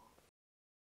marble.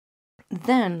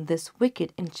 Then this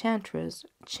wicked enchantress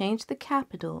changed the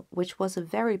capital, which was a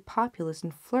very populous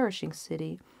and flourishing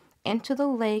city, into the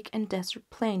lake and desert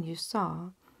plain you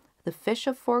saw. The fish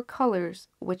of 4 colors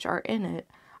which are in it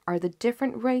are the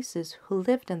different races who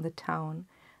lived in the town.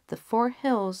 The 4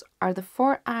 hills are the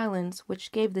 4 islands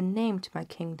which gave the name to my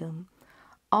kingdom.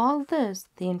 All this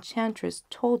the enchantress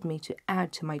told me to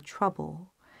add to my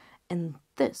trouble. And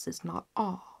this is not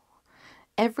all.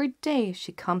 Every day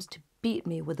she comes to beat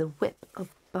me with a whip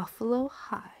of buffalo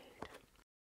hide."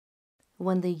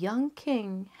 When the young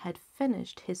king had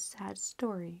finished his sad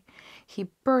story,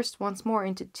 he burst once more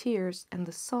into tears, and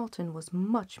the Sultan was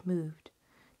much moved.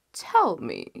 "Tell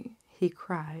me," he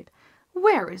cried,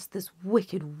 "where is this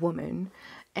wicked woman,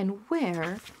 and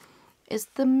where is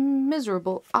the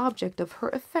miserable object of her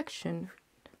affection,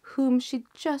 whom she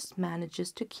just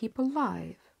manages to keep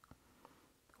alive?"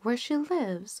 "Where she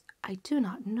lives, I do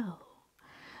not know,"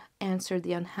 answered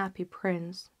the unhappy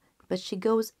prince, "but she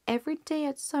goes every day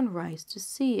at sunrise to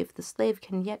see if the slave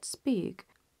can yet speak,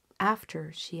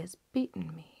 after she has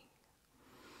beaten me."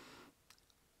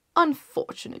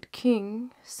 "Unfortunate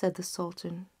king," said the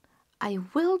Sultan, "I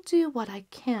will do what I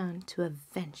can to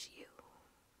avenge you."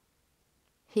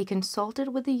 He consulted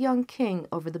with the young king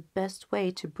over the best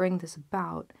way to bring this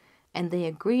about, and they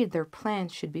agreed their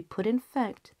plans should be put in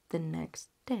effect the next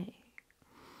day.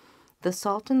 The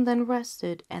Sultan then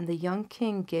rested, and the young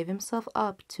king gave himself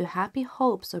up to happy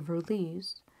hopes of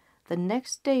release. The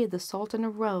next day the Sultan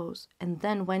arose, and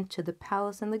then went to the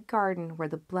palace in the garden where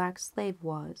the black slave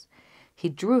was. He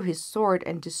drew his sword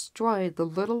and destroyed the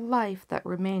little life that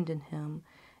remained in him,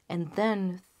 and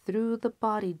then threw the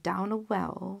body down a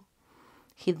well.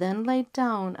 He then lay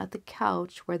down at the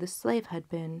couch where the slave had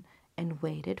been, and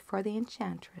waited for the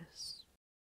enchantress.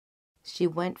 She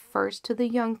went first to the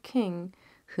young king,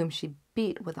 whom she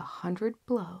beat with 100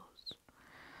 blows.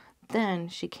 Then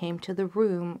she came to the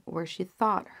room where she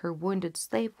thought her wounded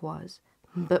slave was,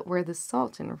 but where the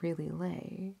Sultan really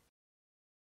lay.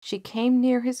 She came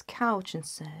near his couch and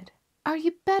said, "Are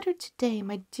you better today,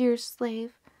 my dear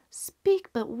slave?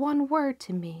 Speak but one word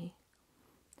to me."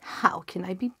 "How can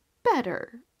I be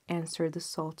better?" answered the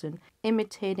Sultan,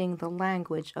 imitating the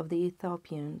language of the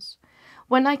Ethiopians,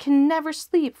 "when I can never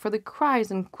sleep for the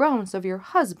cries and groans of your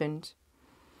husband?"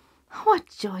 "What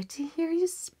joy to hear you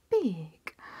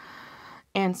speak,"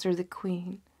 answered the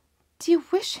queen. "Do you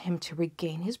wish him to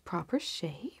regain his proper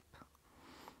shape?"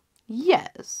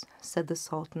 "Yes," said the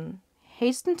Sultan.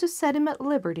 "Hasten to set him at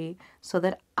liberty, so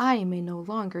that I may no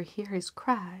longer hear his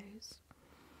cries."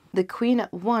 The queen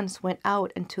at once went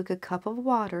out and took a cup of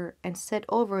water and said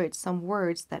over it some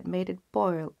words that made it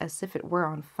boil as if it were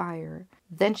on fire.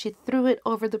 Then she threw it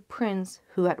over the prince,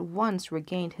 who at once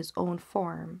regained his own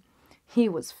form. He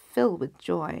was filled with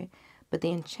joy, but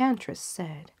the enchantress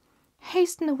said,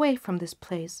 "Hasten away from this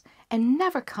place and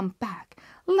never come back,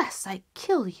 lest I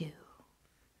kill you."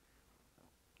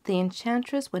 The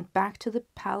enchantress went back to the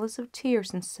Palace of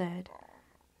Tears and said,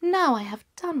 "Now I have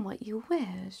done what you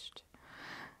wished."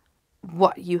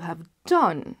 "What you have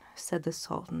done," said the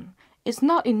Sultan, "is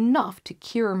not enough to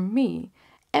cure me.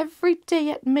 Every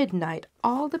day at midnight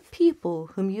all the people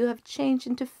whom you have changed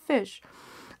into fish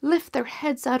lift their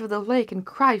heads out of the lake and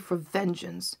cry for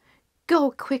vengeance.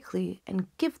 Go quickly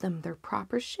and give them their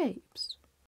proper shapes."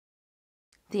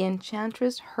 The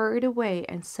enchantress hurried away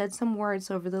and said some words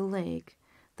over the lake.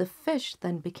 The fish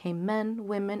then became men,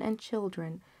 women, and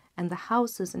children, and the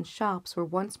houses and shops were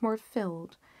once more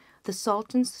filled. The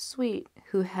Sultan's suite,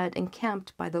 who had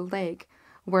encamped by the lake,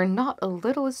 were not a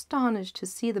little astonished to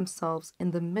see themselves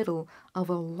in the middle of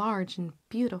a large and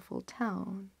beautiful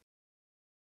town.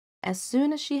 As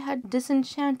soon as she had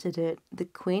disenchanted it, the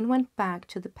queen went back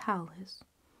to the palace.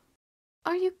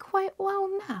 "Are you quite well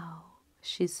now?"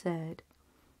 she said.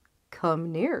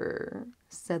 "Come nearer,"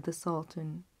 said the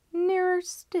Sultan. "Nearer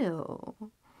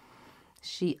still."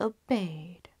 She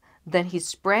obeyed. Then he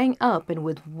sprang up, and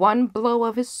with one blow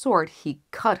of his sword he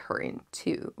cut her in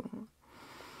two.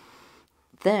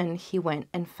 Then he went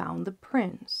and found the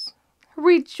prince.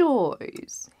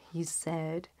 "Rejoice," he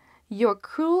said, "your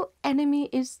cruel enemy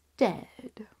is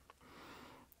dead."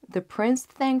 The prince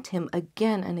thanked him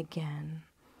again and again.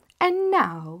 "And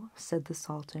now," said the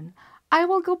Sultan, "I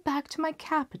will go back to my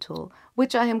capital,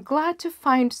 which I am glad to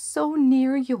find so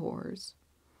near yours."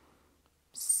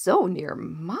 "So near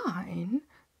mine?"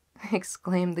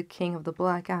 exclaimed the king of the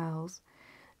Black Isles.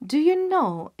 "Do you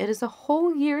know it is a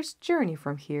whole year's journey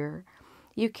from here?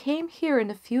 You came here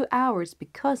in a few hours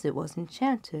because it was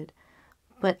enchanted,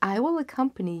 but I will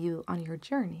accompany you on your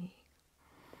journey."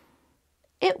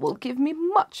 "It will give me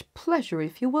much pleasure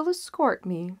if you will escort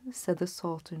me," said the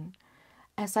Sultan.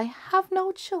 "As I have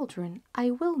no children,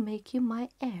 I will make you my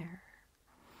heir."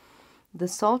 The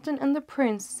Sultan and the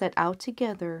prince set out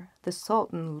together, the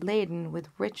Sultan laden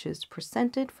with riches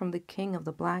presented from the king of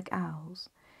the Black Isles.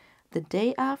 The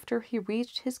day after he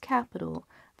reached his capital,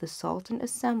 the Sultan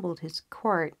assembled his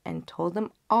court and told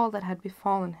them all that had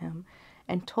befallen him,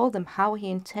 and told them how he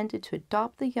intended to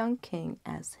adopt the young king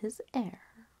as his heir.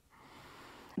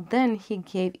 Then he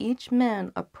gave each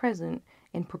man a present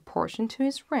in proportion to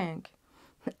his rank.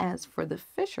 As for the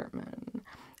fisherman,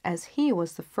 as he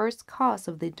was the first cause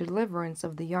of the deliverance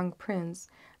of the young prince,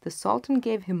 the Sultan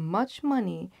gave him much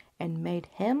money and made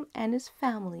him and his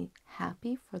family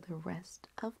happy for the rest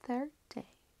of their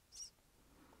days.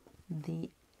 The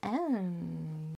end.